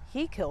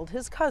he killed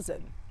his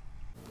cousin.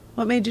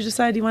 What made you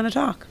decide you want to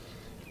talk?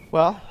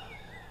 Well,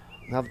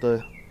 now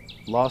the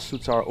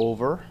lawsuits are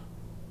over,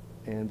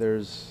 and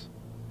there's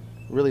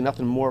really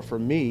nothing more for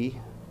me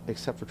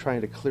except for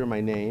trying to clear my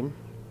name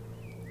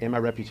and my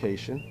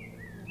reputation.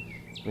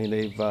 I mean,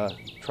 they've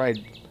tried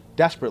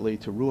desperately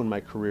to ruin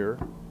my career.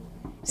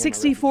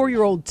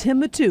 64-year-old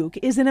Tim Matouk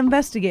is an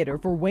investigator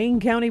for Wayne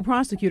County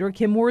Prosecutor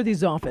Kim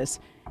Worthy's office.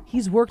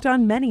 He's worked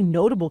on many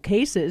notable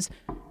cases.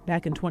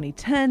 Back in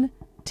 2010,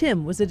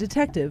 Tim was a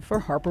detective for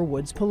Harper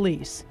Woods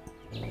Police.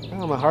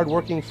 Well, I'm a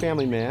hardworking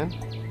family man.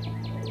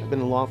 I've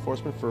been in law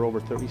enforcement for over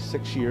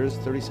 36 years,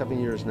 37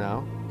 years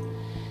now.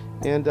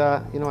 And,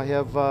 I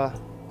have a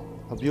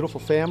beautiful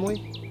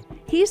family.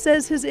 He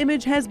says his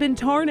image has been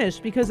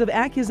tarnished because of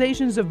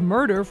accusations of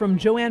murder from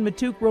JoAnn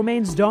Matouk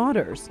Romain's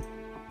daughters.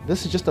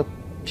 This is just a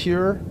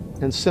pure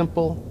and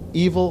simple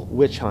evil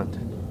witch hunt.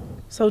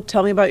 So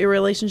tell me about your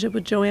relationship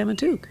with JoAnn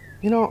Matouk.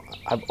 You know,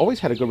 I've always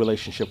had a good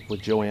relationship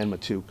with JoAnn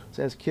Matouk.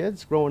 As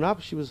kids, growing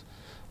up, she was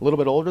a little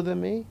bit older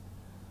than me.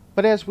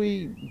 But as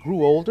we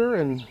grew older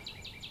and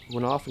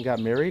went off and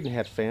got married and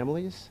had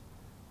families,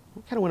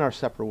 we kind of went our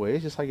separate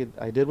ways, just like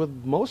I did with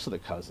most of the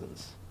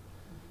cousins.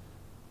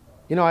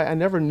 You know, I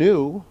never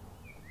knew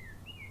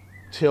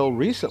till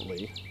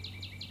recently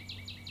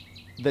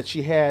that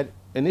she had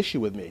an issue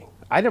with me.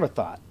 I never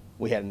thought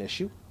we had an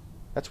issue.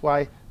 That's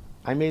why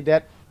I made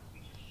that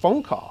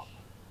phone call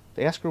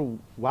to ask her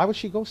why would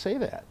she go say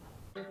that.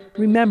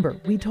 Remember,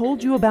 we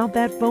told you about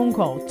that phone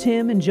call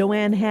Tim and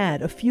JoAnn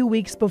had a few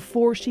weeks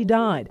before she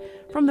died,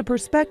 from the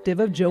perspective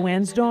of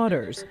JoAnn's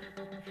daughters.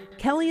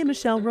 Kelly and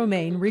Michelle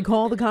Romain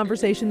recall the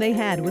conversation they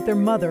had with their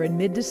mother in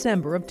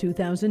mid-December of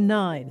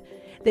 2009.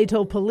 They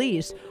told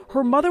police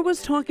her mother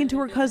was talking to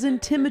her cousin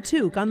Tim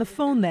Matouk on the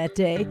phone that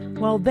day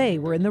while they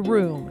were in the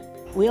room.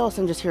 We all of a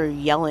sudden just hear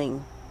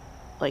yelling,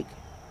 like,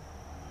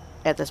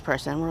 at this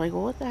person. We're like,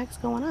 well, what the heck's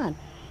going on?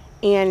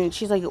 And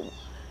she's like,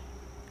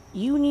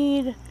 you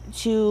need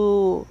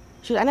to...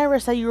 I never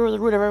said you were the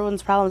root of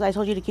everyone's problems. I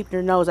told you to keep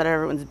your nose out of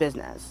everyone's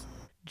business.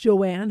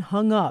 JoAnn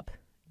hung up,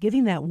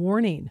 giving that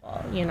warning.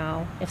 You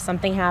know, if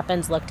something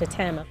happens, look to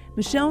Tim.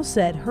 Michelle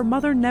said her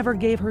mother never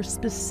gave her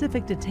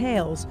specific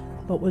details,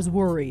 but was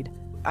worried.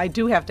 I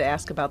do have to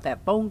ask about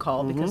that phone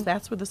call because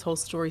that's where this whole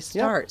story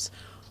starts.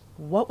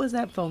 Yep. What was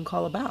that phone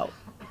call about?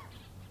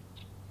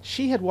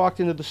 She had walked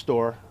into the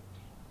store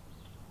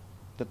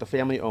that the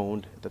family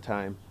owned at the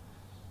time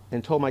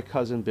and told my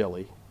cousin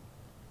Billy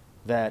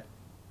that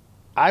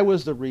I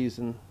was the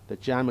reason that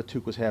John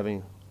Matouk was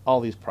having all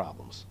these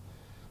problems.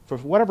 For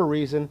whatever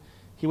reason,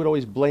 he would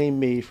always blame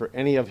me for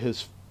any of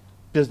his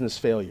business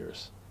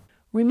failures.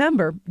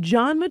 Remember,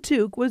 John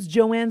Matouk was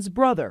JoAnn's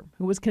brother,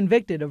 who was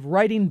convicted of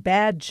writing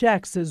bad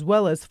checks as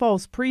well as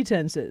false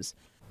pretenses.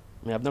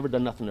 I mean, I've never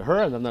done nothing to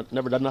her, and I've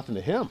never done nothing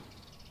to him.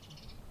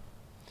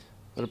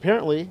 But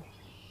apparently,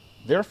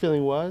 their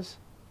feeling was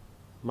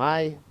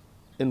my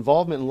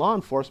involvement in law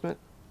enforcement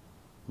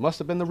must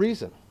have been the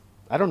reason.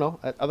 I don't know.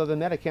 Other than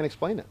that, I can't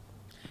explain it.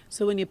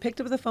 So when you picked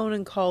up the phone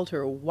and called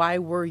her, why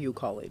were you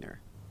calling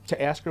her?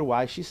 To ask her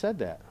why she said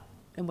that.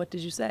 And what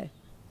did you say?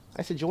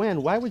 I said,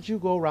 JoAnn, why would you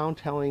go around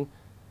telling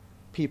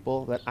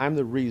people that I'm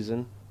the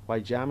reason why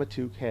John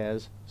Matouk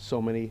has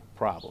so many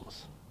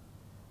problems?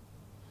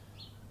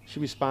 She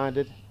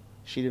responded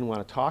she didn't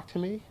want to talk to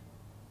me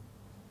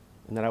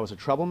and that I was a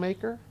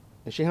troublemaker,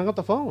 and she hung up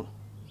the phone.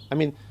 I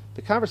mean,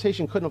 the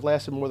conversation couldn't have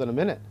lasted more than a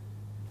minute.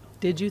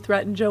 Did you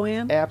threaten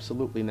JoAnn?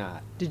 Absolutely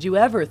not. Did you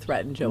ever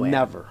threaten JoAnn?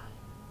 Never.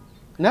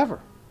 Never.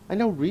 I had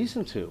no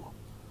reason to.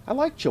 I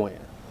like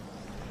JoAnn.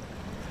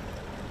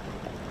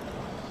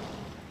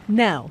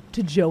 Now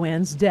to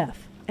JoAnn's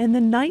death and the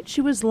night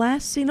she was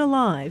last seen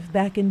alive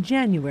back in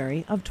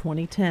January of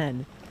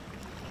 2010.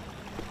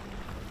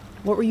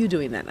 What were you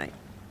doing that night?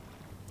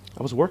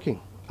 I was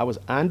working. I was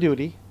on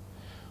duty,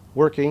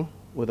 working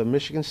with a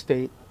Michigan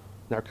State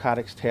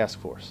Narcotics Task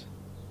Force.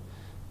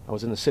 I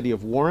was in the city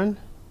of Warren,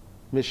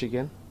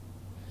 Michigan.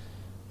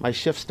 My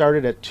shift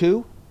started at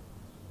 2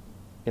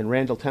 and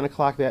ran till 10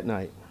 o'clock that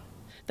night.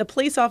 The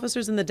police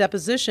officers in the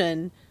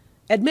deposition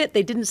admit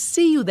they didn't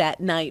see you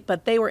that night,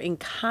 but they were in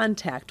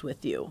contact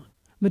with you.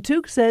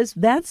 Matouk says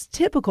that's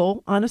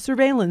typical on a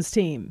surveillance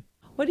team.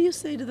 What do you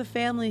say to the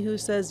family who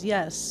says,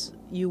 yes,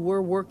 you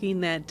were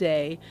working that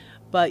day,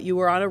 but you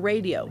were on a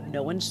radio,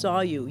 no one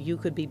saw you, you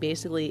could be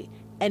basically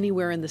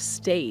anywhere in the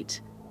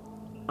state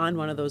on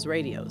one of those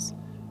radios?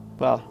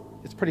 Well,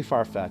 it's pretty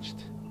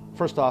far-fetched.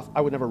 First off,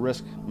 I would never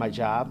risk my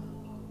job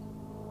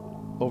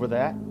over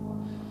that.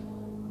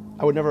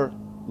 I would never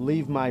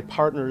leave my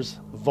partners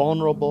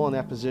vulnerable in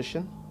that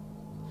position.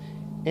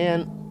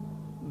 And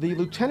the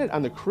lieutenant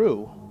on the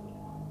crew,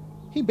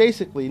 he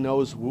basically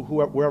knows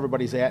where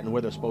everybody's at and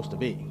where they're supposed to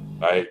be.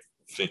 I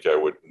think I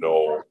would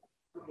know,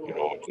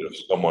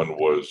 if someone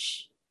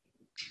was,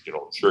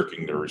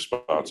 shirking their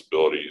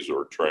responsibilities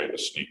or trying to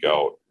sneak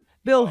out.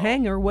 Bill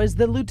Hanger was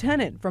the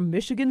lieutenant from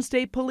Michigan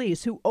State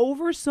Police who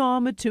oversaw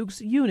Matouk's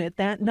unit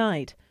that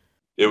night.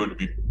 It would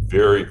be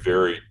very,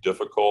 very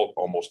difficult,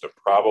 almost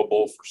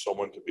improbable for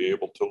someone to be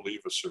able to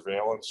leave a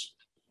surveillance,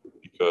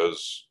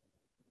 because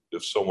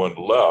if someone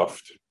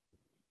left,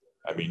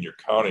 you're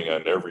counting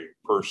on every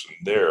person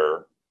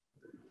there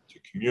to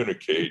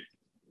communicate,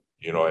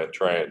 and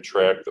try and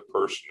track the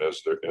person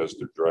as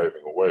they're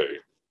driving away.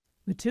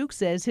 Matouk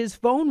says his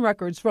phone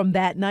records from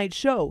that night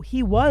show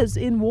he was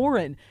in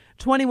Warren.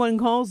 21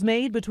 calls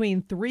made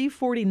between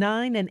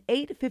 3:49 and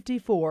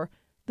 8:54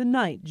 the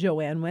night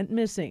JoAnn went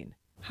missing.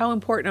 How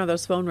important are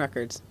those phone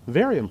records?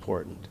 Very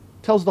important.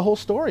 Tells the whole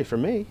story for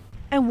me.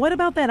 And what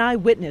about that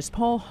eyewitness,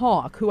 Paul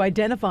Hawk, who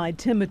identified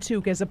Tim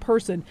Matouk as a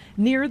person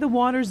near the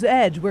water's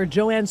edge where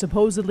JoAnn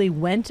supposedly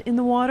went in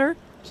the water?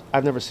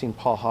 I've never seen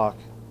Paul Hawk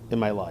in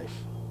my life,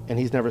 and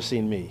he's never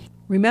seen me.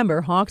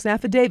 Remember, Hawk's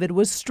affidavit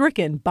was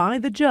stricken by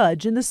the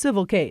judge in the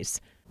civil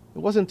case. It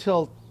wasn't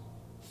until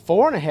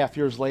 4.5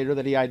 years later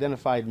that he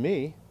identified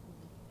me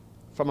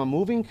from a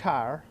moving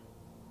car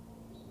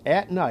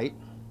at night.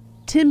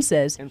 Tim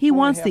says he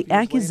wants the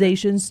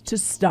accusations to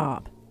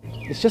stop.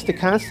 It's just a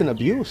constant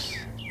abuse.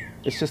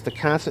 It's just a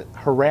constant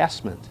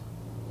harassment.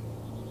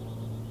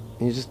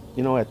 And you just,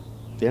 at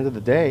the end of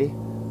the day,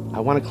 I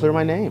want to clear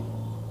my name.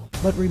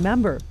 But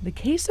remember, the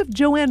case of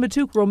JoAnn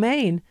Matouk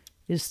Romain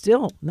is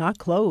still not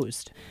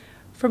closed.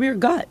 From your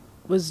gut,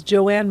 was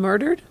JoAnn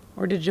murdered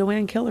or did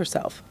JoAnn kill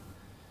herself?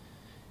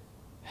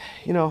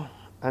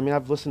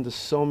 I've listened to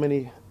so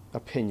many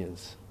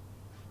opinions.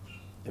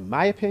 In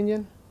my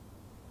opinion,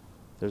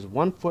 there's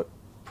one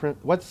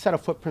set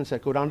of footprints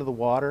that go down to the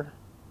water.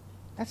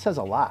 That says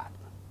a lot.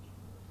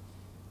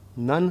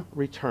 None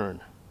return.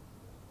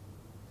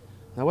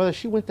 Now, whether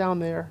she went down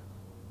there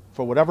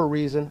for whatever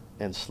reason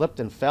and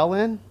slipped and fell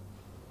in,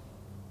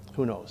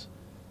 who knows?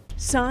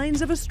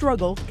 Signs of a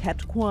struggle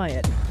kept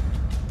quiet.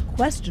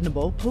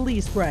 Questionable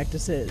police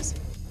practices.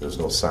 There's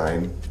no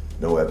sign,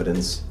 no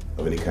evidence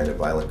of any kind of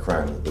violent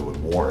crime that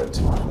would warrant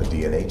a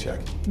DNA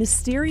check.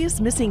 Mysterious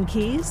missing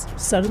keys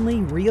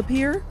suddenly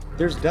reappear?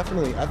 There's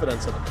definitely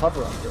evidence of a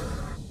cover-up here.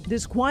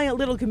 This quiet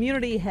little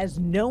community has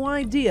no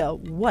idea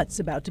what's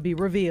about to be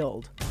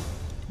revealed.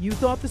 You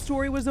thought the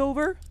story was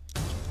over?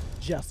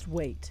 Just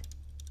wait.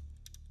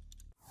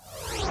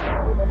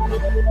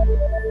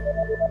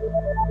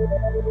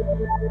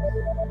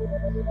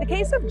 The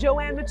case of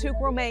JoAnn Matouk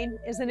Romain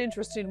is an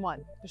interesting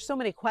one. There's so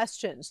many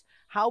questions.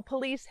 How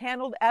police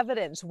handled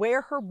evidence,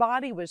 where her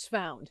body was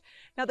found.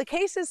 Now, the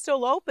case is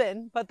still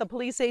open, but the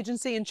police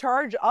agency in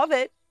charge of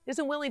it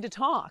isn't willing to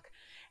talk.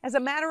 As a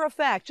matter of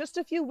fact, just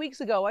a few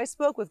weeks ago, I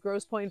spoke with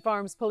Grosse Pointe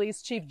Farms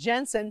Police Chief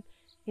Jensen.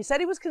 He said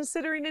he was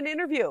considering an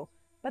interview,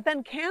 but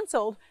then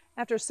canceled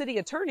after city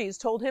attorneys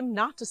told him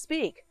not to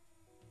speak.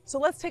 So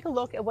let's take a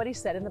look at what he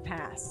said in the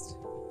past.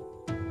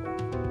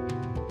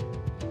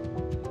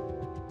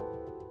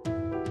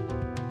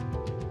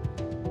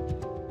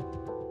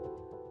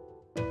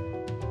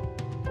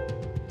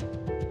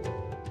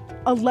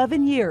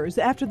 "11 years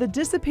after the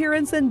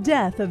disappearance and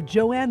death of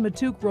JoAnn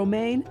Matouk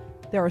Romain,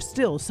 there are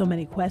still so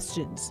many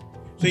questions."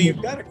 So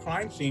you've got a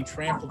crime scene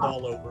trampled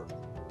all over,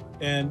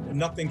 and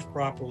nothing's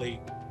properly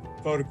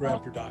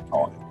photographed or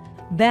documented.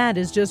 That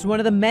is just one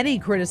of the many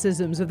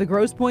criticisms of the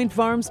Grosse Pointe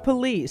Farms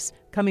police,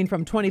 coming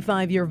from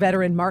 25-year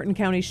veteran Martin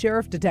County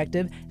Sheriff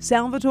Detective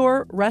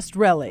Salvatore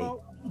Restrelli.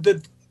 Well,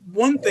 the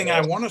one thing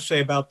I want to say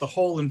about the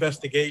whole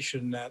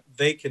investigation that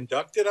they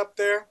conducted up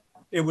there,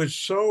 it was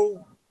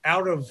so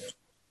out of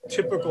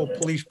typical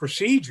police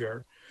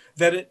procedure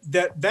that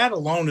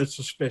alone is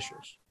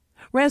suspicious.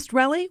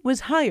 Restrelli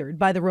was hired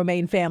by the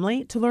Romain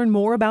family to learn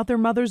more about their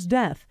mother's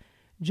death.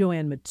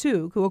 JoAnn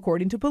Matouk, who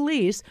according to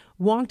police,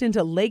 walked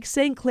into Lake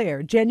St.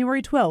 Clair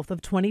January 12th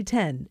of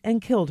 2010 and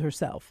killed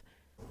herself.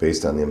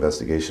 Based on the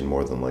investigation,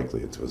 more than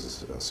likely it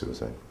was a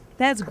suicide.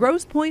 That's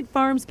Grosse Pointe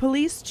Farms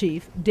Police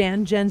Chief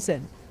Dan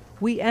Jensen.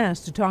 We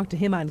asked to talk to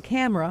him on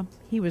camera.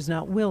 He was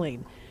not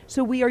willing.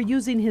 So we are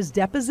using his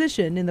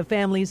deposition in the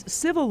family's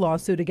civil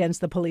lawsuit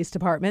against the police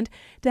department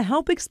to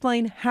help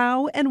explain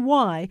how and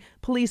why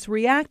police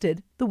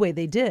reacted the way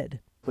they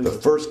did. The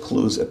first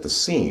clues at the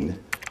scene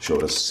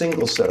showed a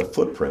single set of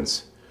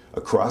footprints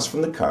across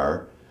from the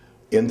car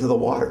into the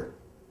water.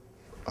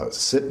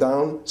 Sit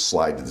down,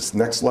 slide to this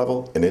next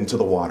level, and into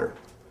the water.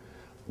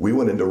 We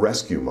went into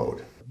rescue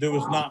mode. There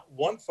was not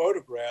one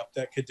photograph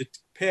that could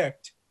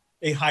depict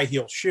a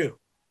high-heel shoe.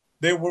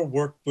 There were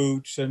work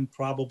boots and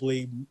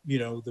probably,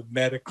 the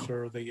medics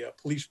or the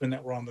policemen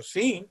that were on the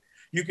scene.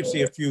 You could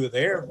see a few of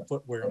their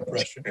footwear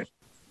impressions.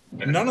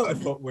 None of the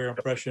footwear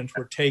impressions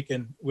were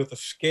taken with a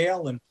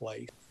scale in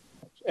place.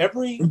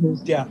 Every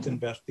death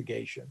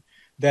investigation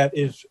that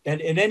is in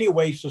any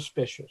way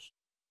suspicious,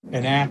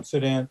 an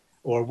accident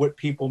or what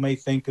people may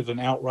think is an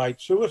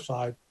outright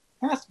suicide,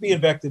 has to be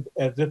investigated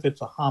as if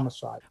it's a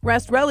homicide.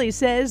 Restrelli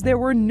says there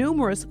were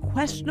numerous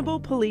questionable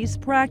police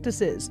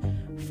practices.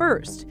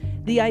 First,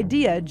 the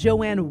idea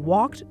JoAnn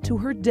walked to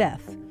her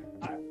death.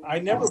 I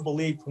never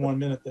believed for 1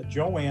 minute that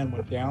JoAnn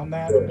went down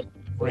that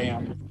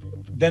ramp,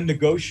 then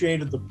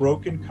negotiated the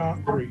broken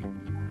concrete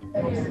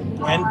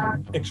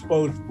and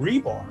exposed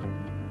rebar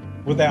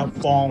without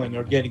falling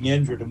or getting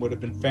injured and would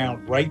have been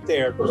found right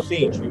there at the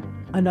scene.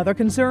 Another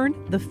concern,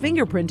 the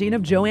fingerprinting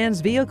of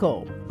JoAnn's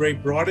vehicle. They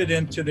brought it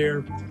into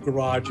their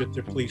garage at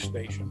their police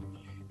station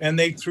and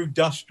they threw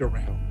dust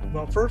around.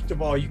 Well, first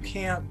of all, you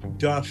can't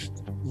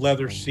dust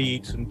leather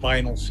seats and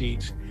vinyl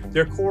seats.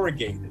 They're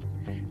corrugated.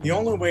 The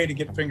only way to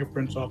get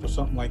fingerprints off of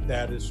something like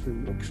that is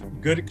through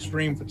good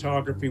extreme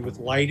photography with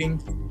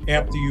lighting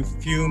after you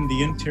fume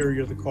the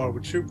interior of the car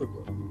with super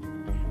glue.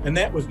 And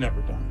that was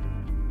never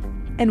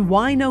done. And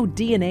why no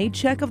DNA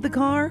check of the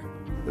car?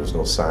 There's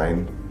no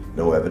sign,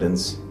 no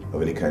evidence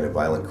of any kind of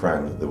violent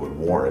crime that would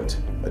warrant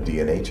a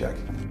DNA check.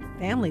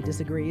 Family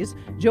disagrees.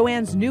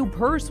 JoAnn's new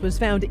purse was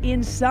found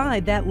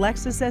inside that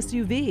Lexus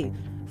SUV.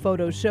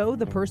 Photos show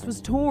the purse was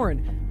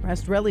torn.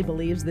 Restrelli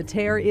believes the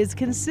tear is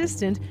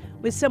consistent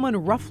with someone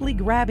roughly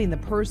grabbing the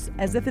purse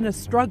as if in a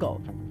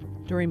struggle.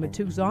 During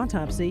Matouk's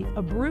autopsy,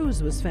 a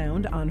bruise was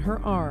found on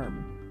her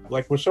arm.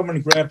 Like when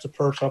someone grabs a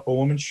purse off a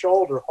woman's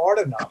shoulder hard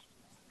enough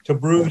to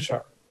bruise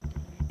her.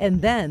 And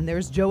then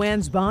there's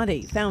JoAnn's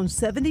body, found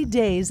 70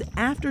 days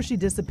after she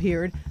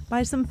disappeared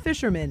by some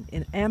fishermen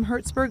in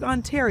Amhertsburg,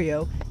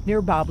 Ontario,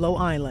 near Boblo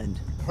Island.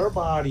 Her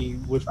body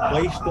was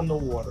placed in the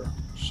water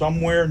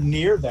somewhere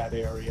near that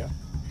area.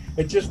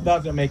 It just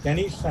doesn't make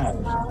any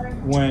sense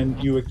when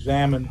you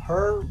examine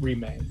her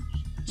remains,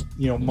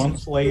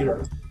 months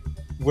later,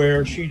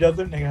 where she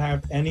doesn't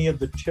have any of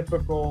the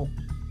typical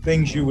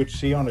things you would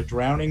see on a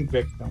drowning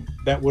victim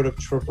that would have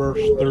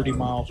traversed 30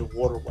 miles of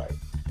waterway.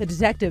 The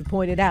detective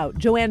pointed out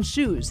JoAnn's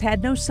shoes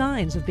had no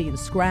signs of being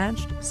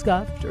scratched,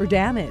 scuffed, or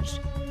damaged.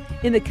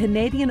 In the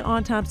Canadian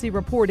autopsy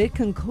report, it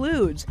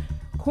concludes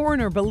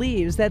coroner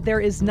believes that there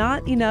is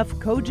not enough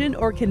cogent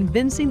or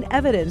convincing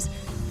evidence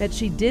that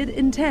she did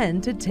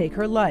intend to take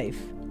her life.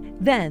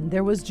 Then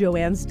there was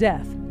JoAnn's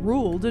death,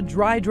 ruled a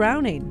dry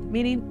drowning,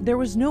 meaning there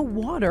was no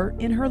water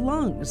in her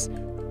lungs.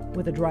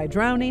 With a dry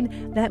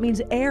drowning, that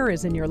means air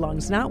is in your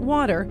lungs, not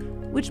water,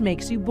 which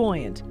makes you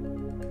buoyant.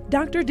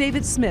 Dr.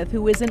 David Smith,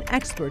 who is an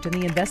expert in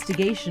the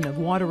investigation of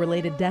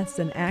water-related deaths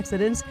and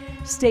accidents,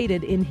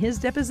 stated in his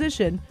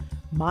deposition,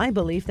 "My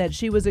belief that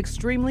she was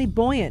extremely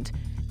buoyant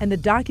and the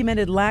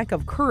documented lack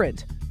of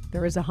current,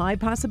 there is a high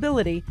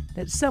possibility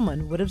that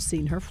someone would have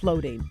seen her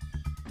floating."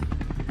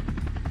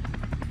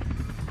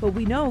 But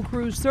we know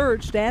crews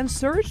searched and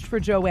searched for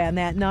JoAnn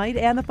that night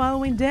and the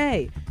following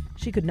day.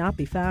 She could not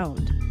be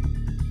found.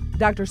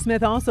 Dr.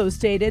 Smith also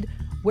stated,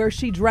 "Where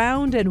she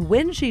drowned and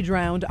when she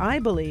drowned, I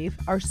believe,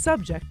 are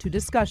subject to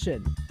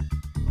discussion."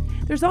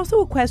 There's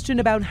also a question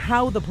about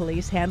how the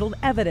police handled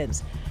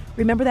evidence.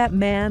 Remember that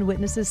man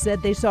witnesses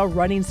said they saw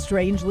running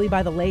strangely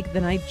by the lake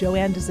the night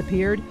JoAnn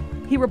disappeared?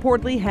 He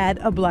reportedly had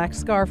a black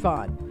scarf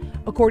on.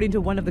 According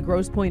to one of the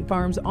Grosse Pointe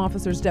Farms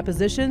officers'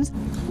 depositions,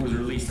 it was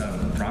released out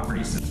of the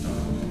property system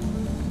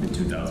in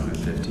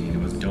 2015. It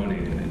was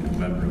donated in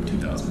November of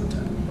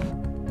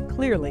 2010.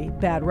 Clearly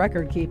bad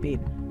record keeping.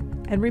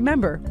 And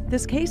remember,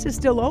 this case is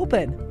still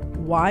open.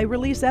 Why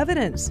release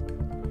evidence?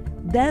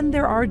 Then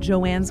there are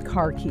JoAnn's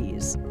car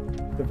keys.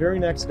 The very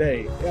next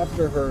day,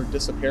 after her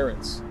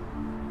disappearance,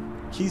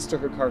 keys to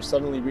her car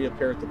suddenly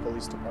reappear at the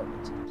police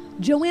department.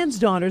 JoAnn's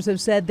daughters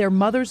have said their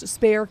mother's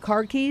spare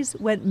car keys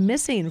went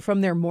missing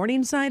from their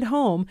Morningside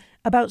home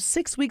about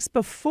 6 weeks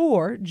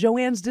before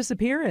JoAnn's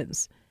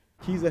disappearance.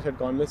 Keys that had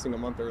gone missing a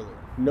month earlier.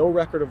 No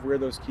record of where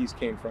those keys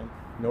came from.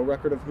 No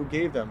record of who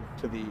gave them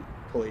to the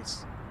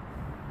police.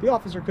 The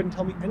officer couldn't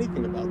tell me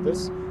anything about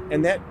this,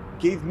 and that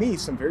gave me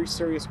some very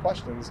serious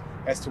questions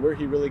as to where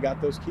he really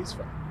got those keys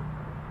from.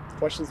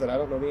 Questions that I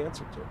don't know the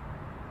answer to.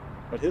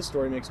 But his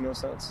story makes no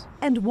sense.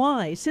 And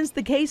why, since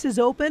the case is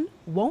open,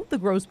 won't the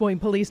Grosse Pointe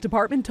Police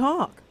Department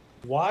talk?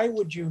 Why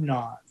would you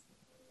not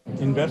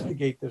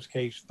investigate this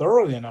case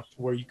thoroughly enough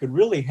to where you could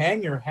really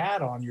hang your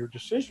hat on your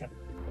decision?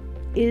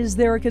 Is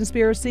there a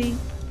conspiracy,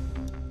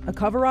 a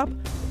cover-up,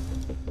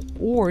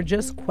 or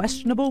just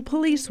questionable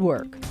police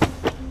work?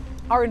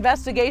 Our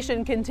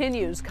investigation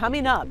continues.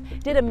 Coming up,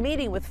 did a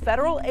meeting with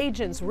federal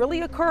agents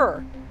really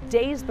occur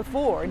days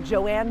before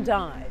JoAnn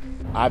died?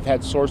 I've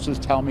had sources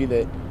tell me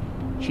that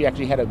she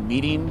actually had a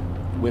meeting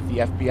with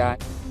the FBI.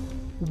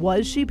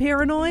 Was she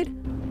paranoid?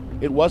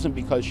 It wasn't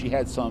because she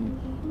had some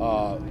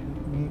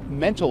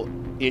mental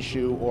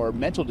issue or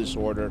mental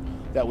disorder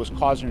that was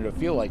causing her to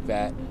feel like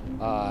that.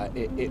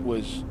 It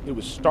was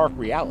stark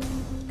reality.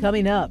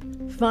 Coming up,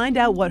 find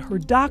out what her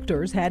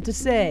doctors had to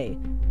say.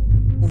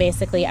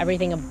 Basically,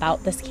 everything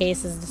about this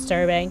case is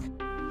disturbing.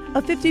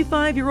 A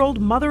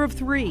 55-year-old mother of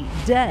 3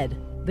 dead,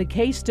 the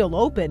case still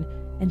open,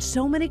 and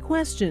so many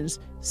questions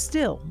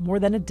still more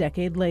than a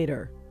decade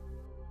later.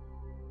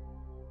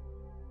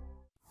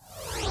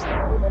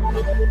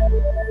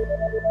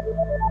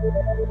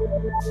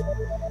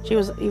 She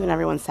was even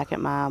everyone's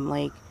second mom.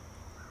 Like,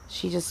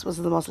 she just was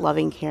the most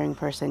loving, caring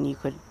person you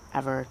could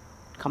ever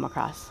come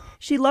across.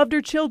 She loved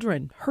her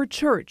children, her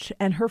church,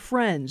 and her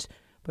friends.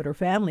 But her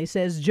family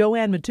says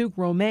JoAnn Matouk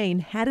Romain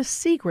had a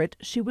secret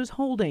she was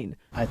holding.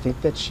 I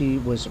think that she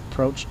was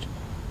approached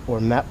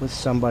or met with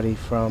somebody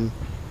from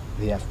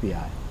the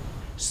FBI.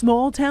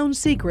 Small town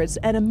secrets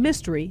and a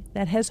mystery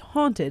that has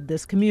haunted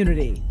this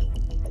community.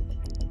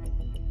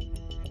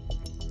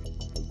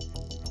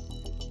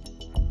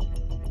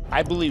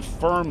 I believe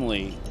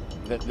firmly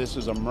that this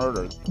is a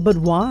murder. But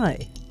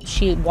why?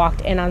 She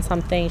walked in on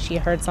something, she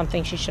heard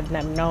something she shouldn't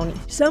have known.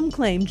 Some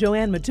claim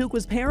JoAnn Matouk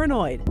was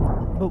paranoid,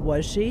 but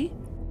was she?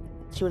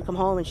 She would come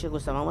home and she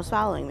was, someone was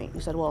following me.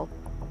 We said, well,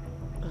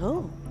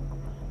 who?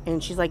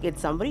 And she's like, it's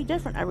somebody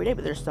different every day,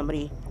 but there's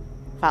somebody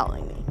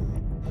following me.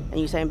 And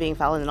you say I'm being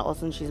followed and all of a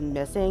sudden she's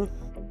missing?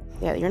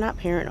 Yeah, you're not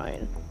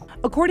paranoid.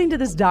 According to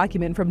this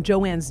document from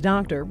JoAnn's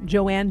doctor,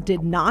 JoAnn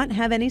did not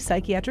have any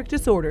psychiatric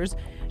disorders,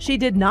 she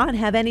did not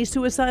have any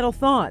suicidal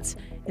thoughts,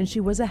 and she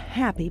was a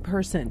happy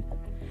person.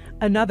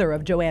 Another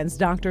of JoAnn's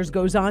doctors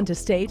goes on to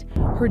state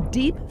her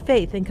deep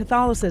faith in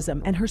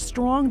Catholicism and her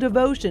strong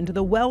devotion to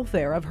the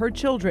welfare of her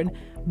children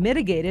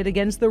mitigated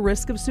against the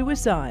risk of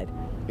suicide.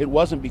 It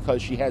wasn't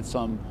because she had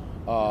some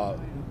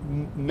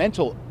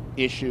mental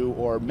issue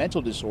or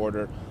mental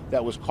disorder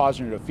that was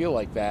causing her to feel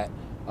like that.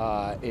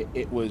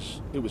 It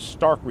was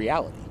stark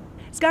reality.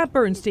 Scott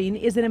Bernstein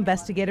is an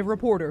investigative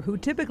reporter who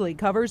typically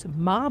covers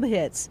mob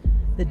hits.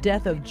 The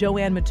death of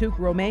JoAnn Matouk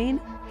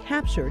Romain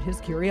captured his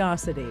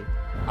curiosity.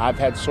 I've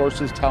had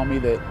sources tell me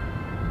that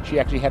she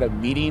actually had a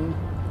meeting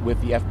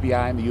with the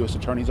FBI and the U.S.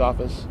 Attorney's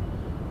Office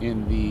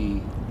in the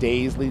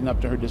days leading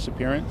up to her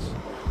disappearance.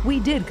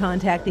 We did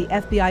contact the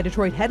FBI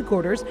Detroit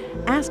headquarters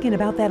asking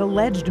about that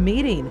alleged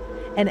meeting.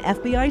 An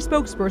FBI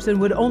spokesperson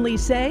would only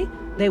say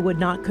they would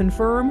not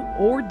confirm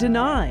or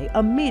deny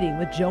a meeting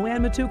with JoAnn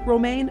Matouk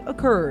Romain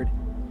occurred.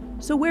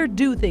 So where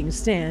do things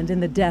stand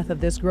in the death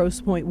of this Grosse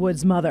Pointe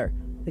Woods mother?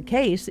 The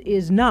case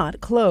is not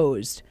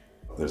closed.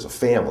 There's a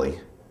family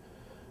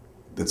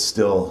that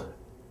still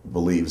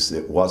believes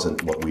it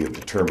wasn't what we have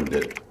determined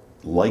it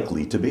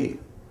likely to be.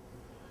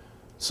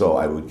 So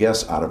I would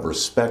guess out of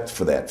respect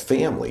for that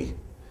family,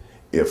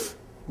 if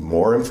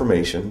more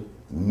information,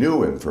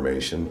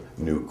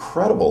 new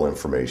credible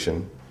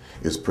information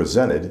is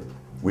presented,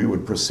 we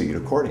would proceed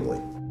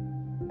accordingly.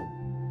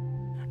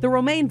 The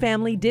Romain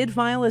family did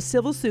file a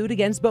civil suit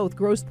against both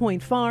Grosse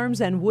Pointe Farms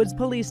and Woods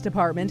Police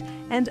Department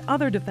and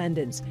other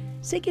defendants,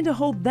 seeking to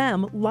hold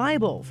them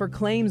liable for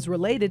claims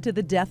related to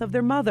the death of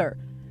their mother.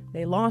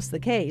 They lost the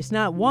case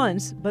not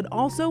once, but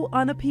also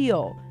on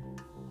appeal.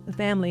 The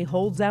family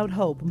holds out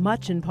hope,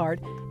 much in part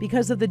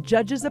because of the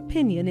judge's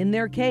opinion in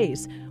their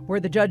case, where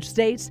the judge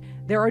states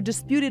there are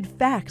disputed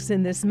facts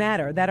in this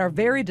matter that are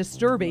very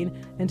disturbing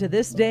and to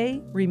this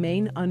day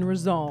remain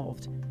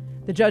unresolved.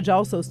 The judge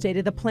also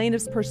stated the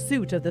plaintiff's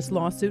pursuit of this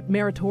lawsuit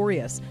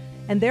meritorious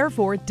and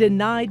therefore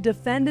denied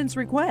defendants'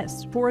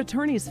 request for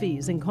attorney's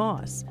fees and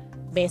costs.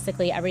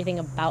 Basically, everything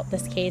about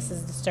this case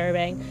is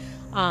disturbing.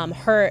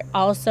 Her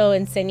also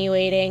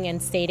insinuating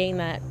and stating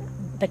that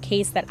the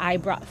case that I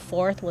brought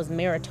forth was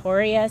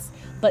meritorious,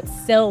 but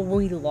still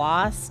we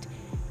lost.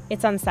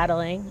 It's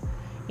unsettling.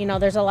 You know,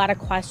 there's a lot of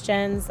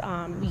questions.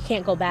 You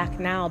can't go back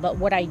now, but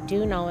what I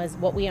do know is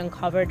what we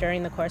uncovered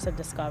during the course of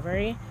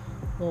discovery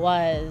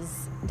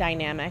was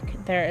dynamic.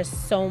 There is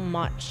so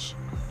much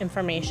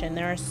information,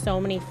 there are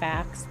so many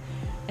facts,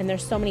 and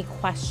there's so many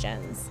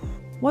questions.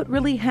 What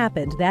really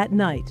happened that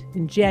night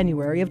in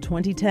January of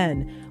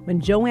 2010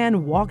 when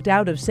JoAnn walked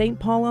out of St.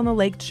 Paul on the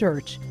Lake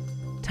Church?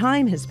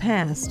 Time has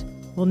passed.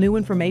 Will new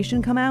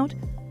information come out?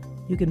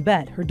 You can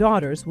bet her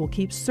daughters will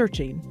keep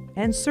searching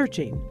and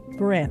searching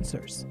for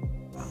answers.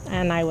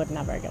 And I would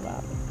never give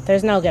up.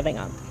 There's no giving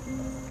up.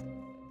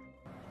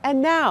 And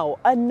now,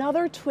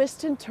 another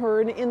twist and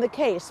turn in the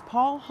case.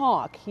 Paul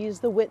Hawk, he's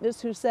the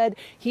witness who said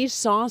he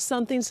saw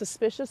something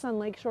suspicious on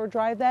Lakeshore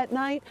Drive that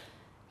night.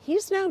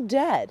 He's now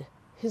dead.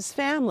 His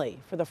family,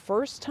 for the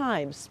first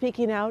time,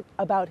 speaking out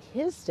about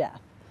his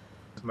death.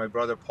 My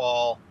brother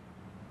Paul,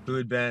 who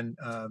had been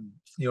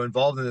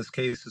involved in this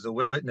case as a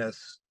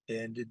witness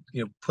and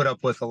put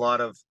up with a lot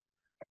of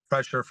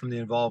pressure from the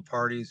involved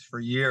parties for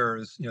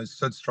years,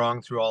 stood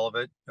strong through all of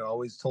it,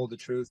 always told the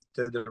truth,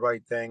 did the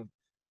right thing.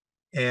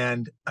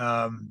 And,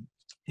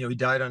 he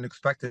died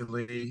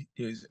unexpectedly.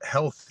 He was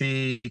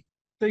healthy.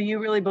 So you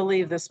really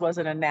believe this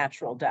wasn't a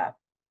natural death?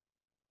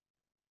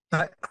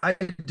 I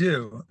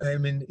do. I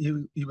mean,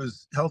 he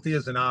was healthy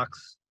as an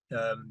ox,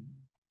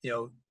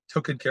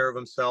 took good care of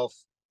himself.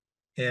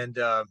 And,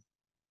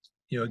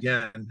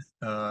 again,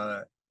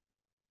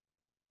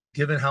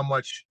 given how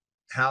much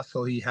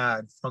hassle he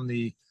had from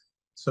the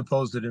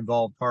supposed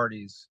involved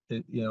parties,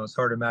 it's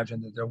hard to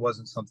imagine that there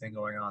wasn't something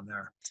going on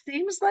there.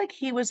 Seems like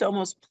he was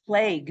almost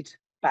plagued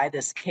by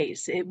this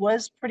case. It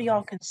was pretty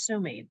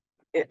all-consuming.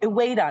 It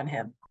weighed on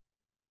him.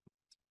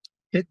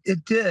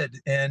 It did,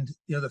 and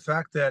the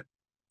fact that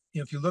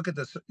if you look at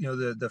this,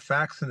 the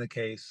facts in the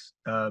case,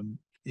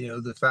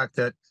 the fact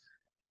that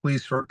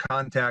police were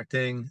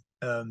contacting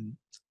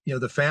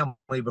the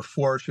family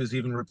before she was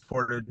even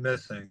reported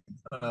missing.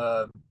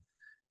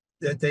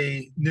 That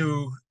they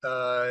knew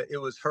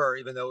it was her,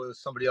 even though it was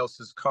somebody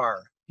else's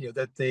car.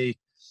 That they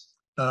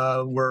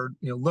were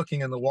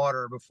looking in the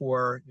water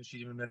before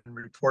she'd even been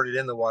reported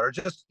in the water.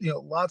 Just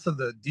lots of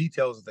the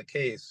details of the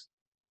case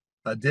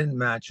didn't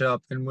match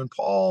up. And when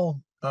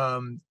Paul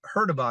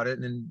heard about it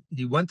and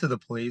he went to the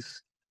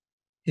police,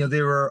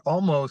 they were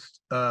almost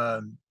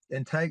trying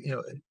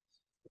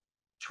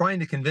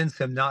to convince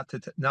him not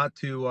to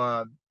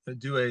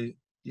do a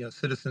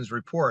citizen's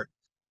report.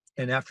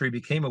 And after he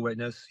became a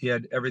witness, he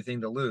had everything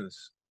to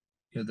lose.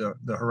 The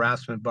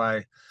harassment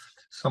by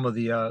some of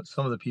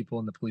the people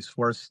in the police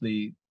force,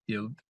 the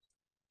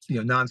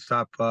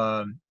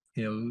nonstop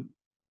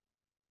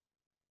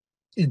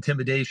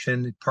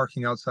intimidation,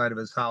 parking outside of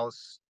his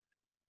house,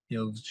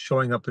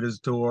 showing up at his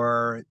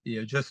door,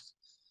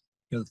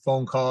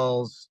 phone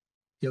calls.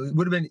 It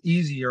would have been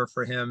easier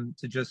for him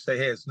to just say,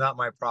 "Hey, it's not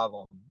my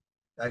problem.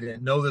 I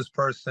didn't know this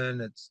person.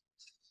 I'm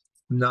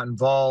not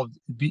involved."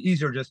 It'd be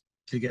easier just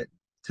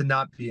to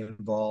not be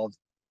involved.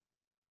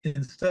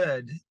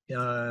 Instead,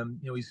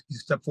 he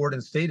stepped forward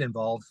and stayed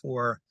involved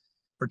for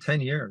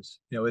 10 years.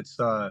 It's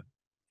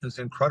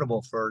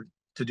incredible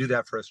to do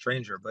that for a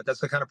stranger, but that's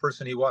the kind of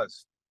person he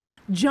was.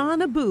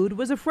 John Aboud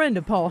was a friend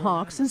of Paul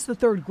Hawk since the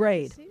 3rd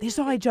grade. They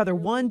saw each other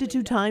 1 to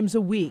 2 times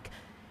a week.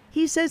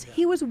 He says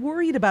he was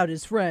worried about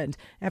his friend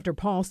after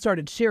Paul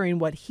started sharing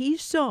what he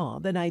saw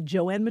the night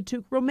JoAnn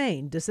Matouk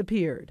Romain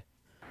disappeared.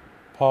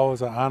 Paul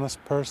was an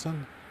honest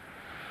person.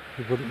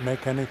 He wouldn't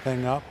make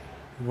anything up.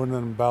 He wouldn't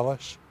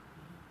embellish.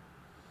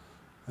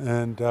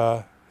 And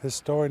his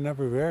story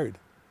never varied.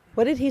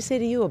 What did he say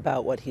to you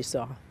about what he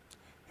saw?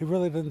 He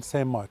really didn't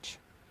say much.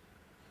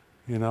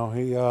 You know,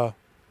 he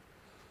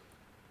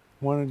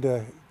wanted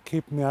to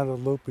keep me out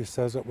of the loop. He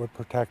says it would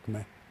protect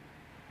me.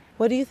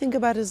 What do you think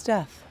about his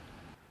death?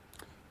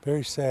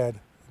 Very sad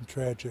and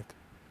tragic.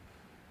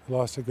 I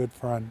lost a good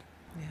friend.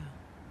 Yeah.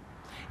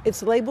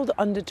 It's labeled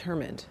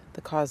undetermined,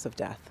 the cause of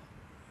death.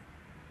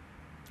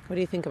 What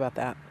do you think about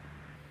that?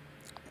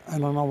 I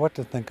don't know what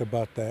to think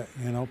about that.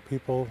 You know,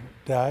 people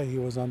die. He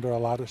was under a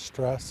lot of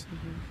stress.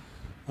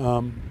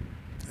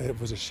 It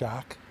was a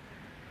shock.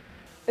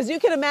 As you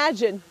can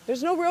imagine,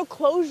 there's no real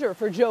closure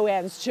for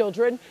JoAnn's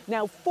children.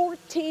 Now,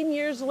 14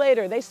 years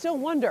later, they still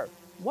wonder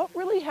what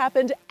really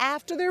happened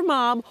after their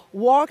mom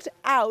walked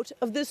out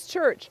of this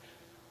church.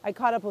 I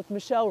caught up with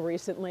Michelle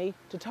recently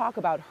to talk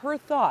about her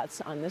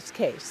thoughts on this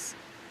case.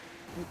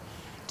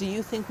 Do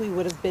you think we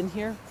would have been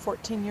here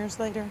 14 years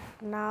later?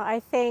 No, I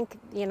think,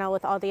 you know,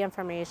 with all the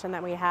information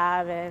that we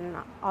have and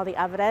all the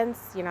evidence,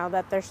 you know,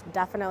 that there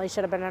definitely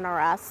should have been an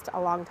arrest a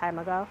long time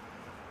ago.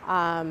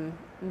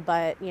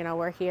 But, you know,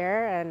 we're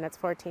here and it's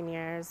 14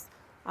 years.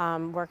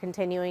 We're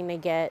continuing to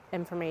get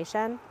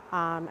information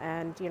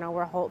and, you know,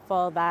 we're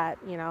hopeful that,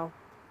 you know,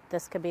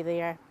 this could be the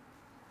year.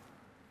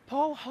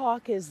 Paul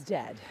Hawk is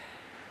dead.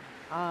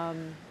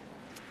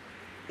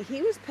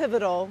 He was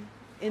pivotal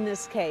in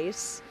this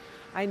case.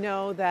 I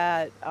know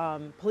that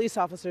police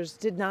officers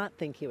did not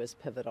think he was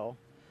pivotal.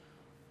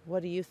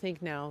 What do you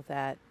think now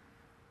that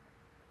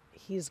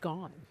he's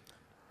gone?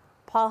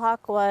 Paul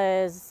Hawk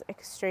was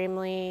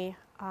extremely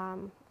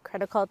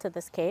critical to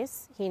this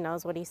case. He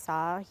knows what he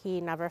saw. He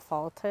never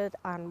faulted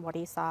on what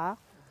he saw.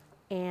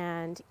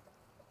 And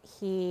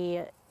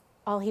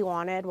all he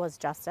wanted was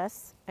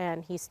justice,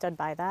 and he stood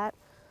by that.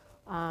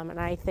 And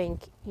I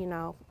think, you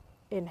know,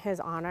 in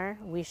his honor,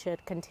 we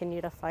should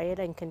continue to fight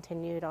and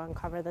continue to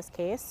uncover this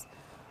case.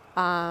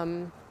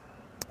 And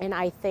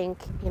I think,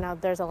 you know,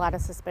 there's a lot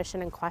of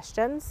suspicion and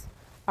questions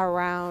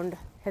around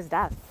his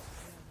death.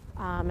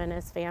 And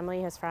his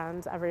family, his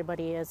friends,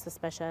 everybody is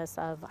suspicious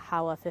of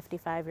how a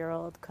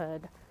 55-year-old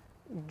could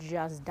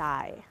just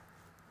die.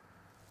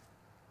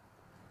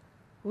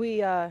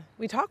 We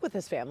talked with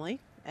his family,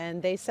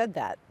 and they said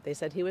that. They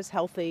said he was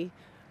healthy.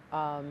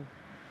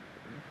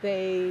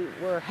 They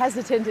were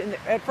hesitant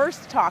at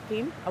first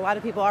talking. A lot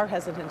of people are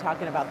hesitant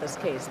talking about this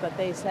case, but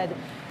they said,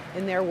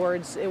 in their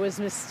words, it was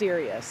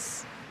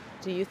mysterious.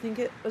 Do you think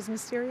it was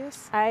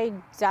mysterious? I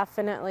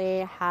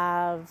definitely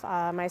have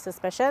my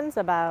suspicions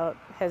about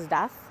his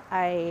death.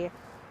 I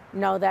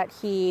know that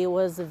he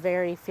was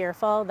very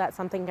fearful that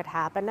something could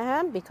happen to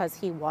him because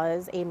he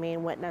was a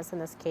main witness in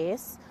this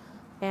case.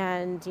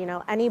 And, you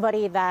know,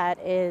 anybody that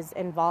is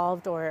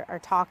involved or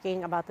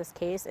talking about this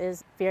case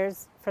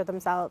fears for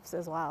themselves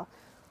as well.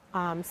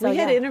 We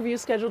had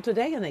interviews scheduled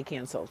today and they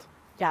canceled.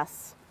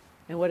 Yes.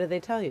 And what did they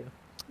tell you?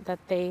 That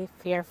they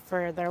fear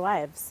for their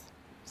lives.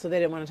 So they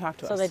didn't want to talk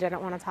to us? So they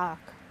didn't want to talk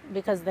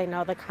because they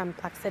know the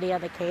complexity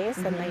of the case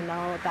and they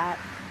know that,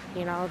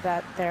 you know,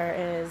 that there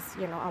is,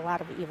 you know, a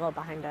lot of evil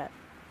behind it.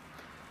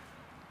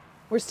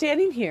 We're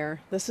standing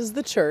here. This is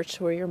the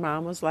church where your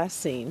mom was last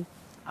seen.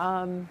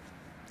 And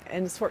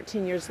it's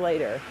 14 years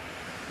later.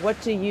 What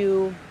do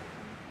you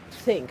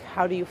think?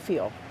 How do you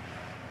feel?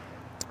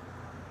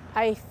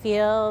 I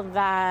feel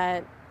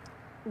that,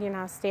 you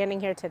know,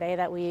 standing here today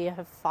that we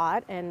have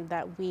fought and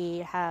that we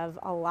have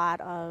a lot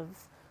of,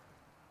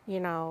 you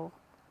know,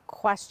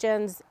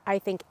 questions, I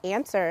think,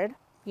 answered,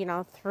 you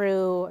know,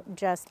 through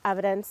just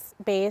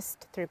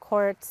evidence-based, through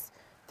courts,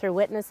 through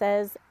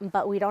witnesses,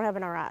 but we don't have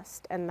an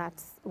arrest, and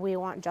we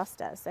want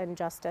justice, and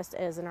justice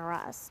is an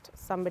arrest.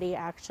 Somebody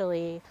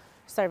actually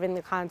serving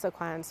the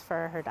consequence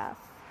for her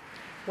death.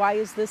 Why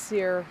is this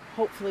year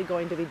hopefully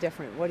going to be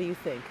different? What do you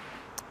think?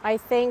 I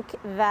think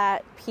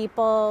that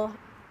people,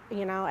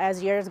 you know,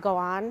 as years go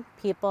on,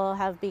 people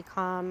have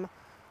become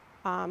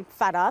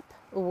fed up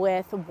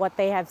with what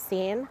they have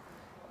seen,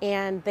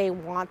 and they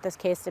want this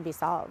case to be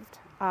solved.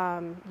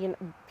 You know,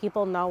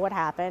 people know what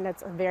happened.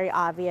 It's very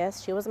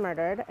obvious she was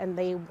murdered, and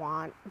they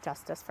want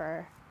justice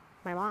for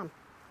my mom.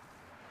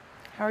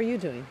 How are you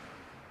doing?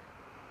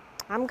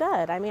 I'm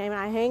good. I mean,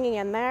 I'm hanging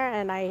in there,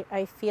 and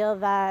I feel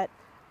that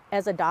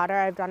as a daughter,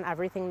 I've done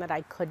everything that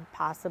I could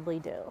possibly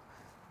do,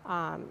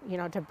 you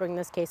know, to bring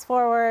this case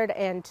forward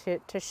and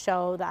to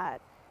show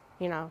that,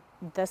 you know,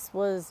 this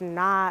was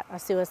not a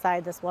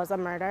suicide, this was a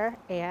murder,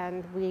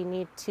 and we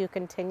need to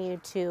continue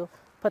to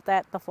put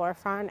that at the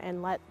forefront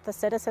and let the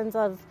citizens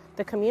of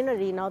the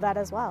community know that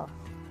as well.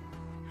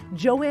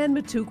 JoAnn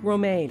Matouk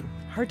Romain.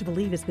 Hard to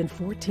believe it's been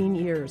 14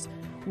 years.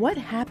 What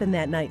happened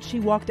that night she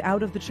walked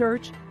out of the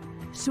church?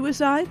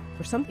 Suicide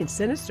or something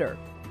sinister?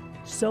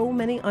 So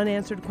many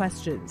unanswered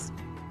questions.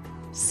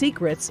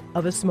 Secrets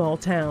of a small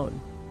town.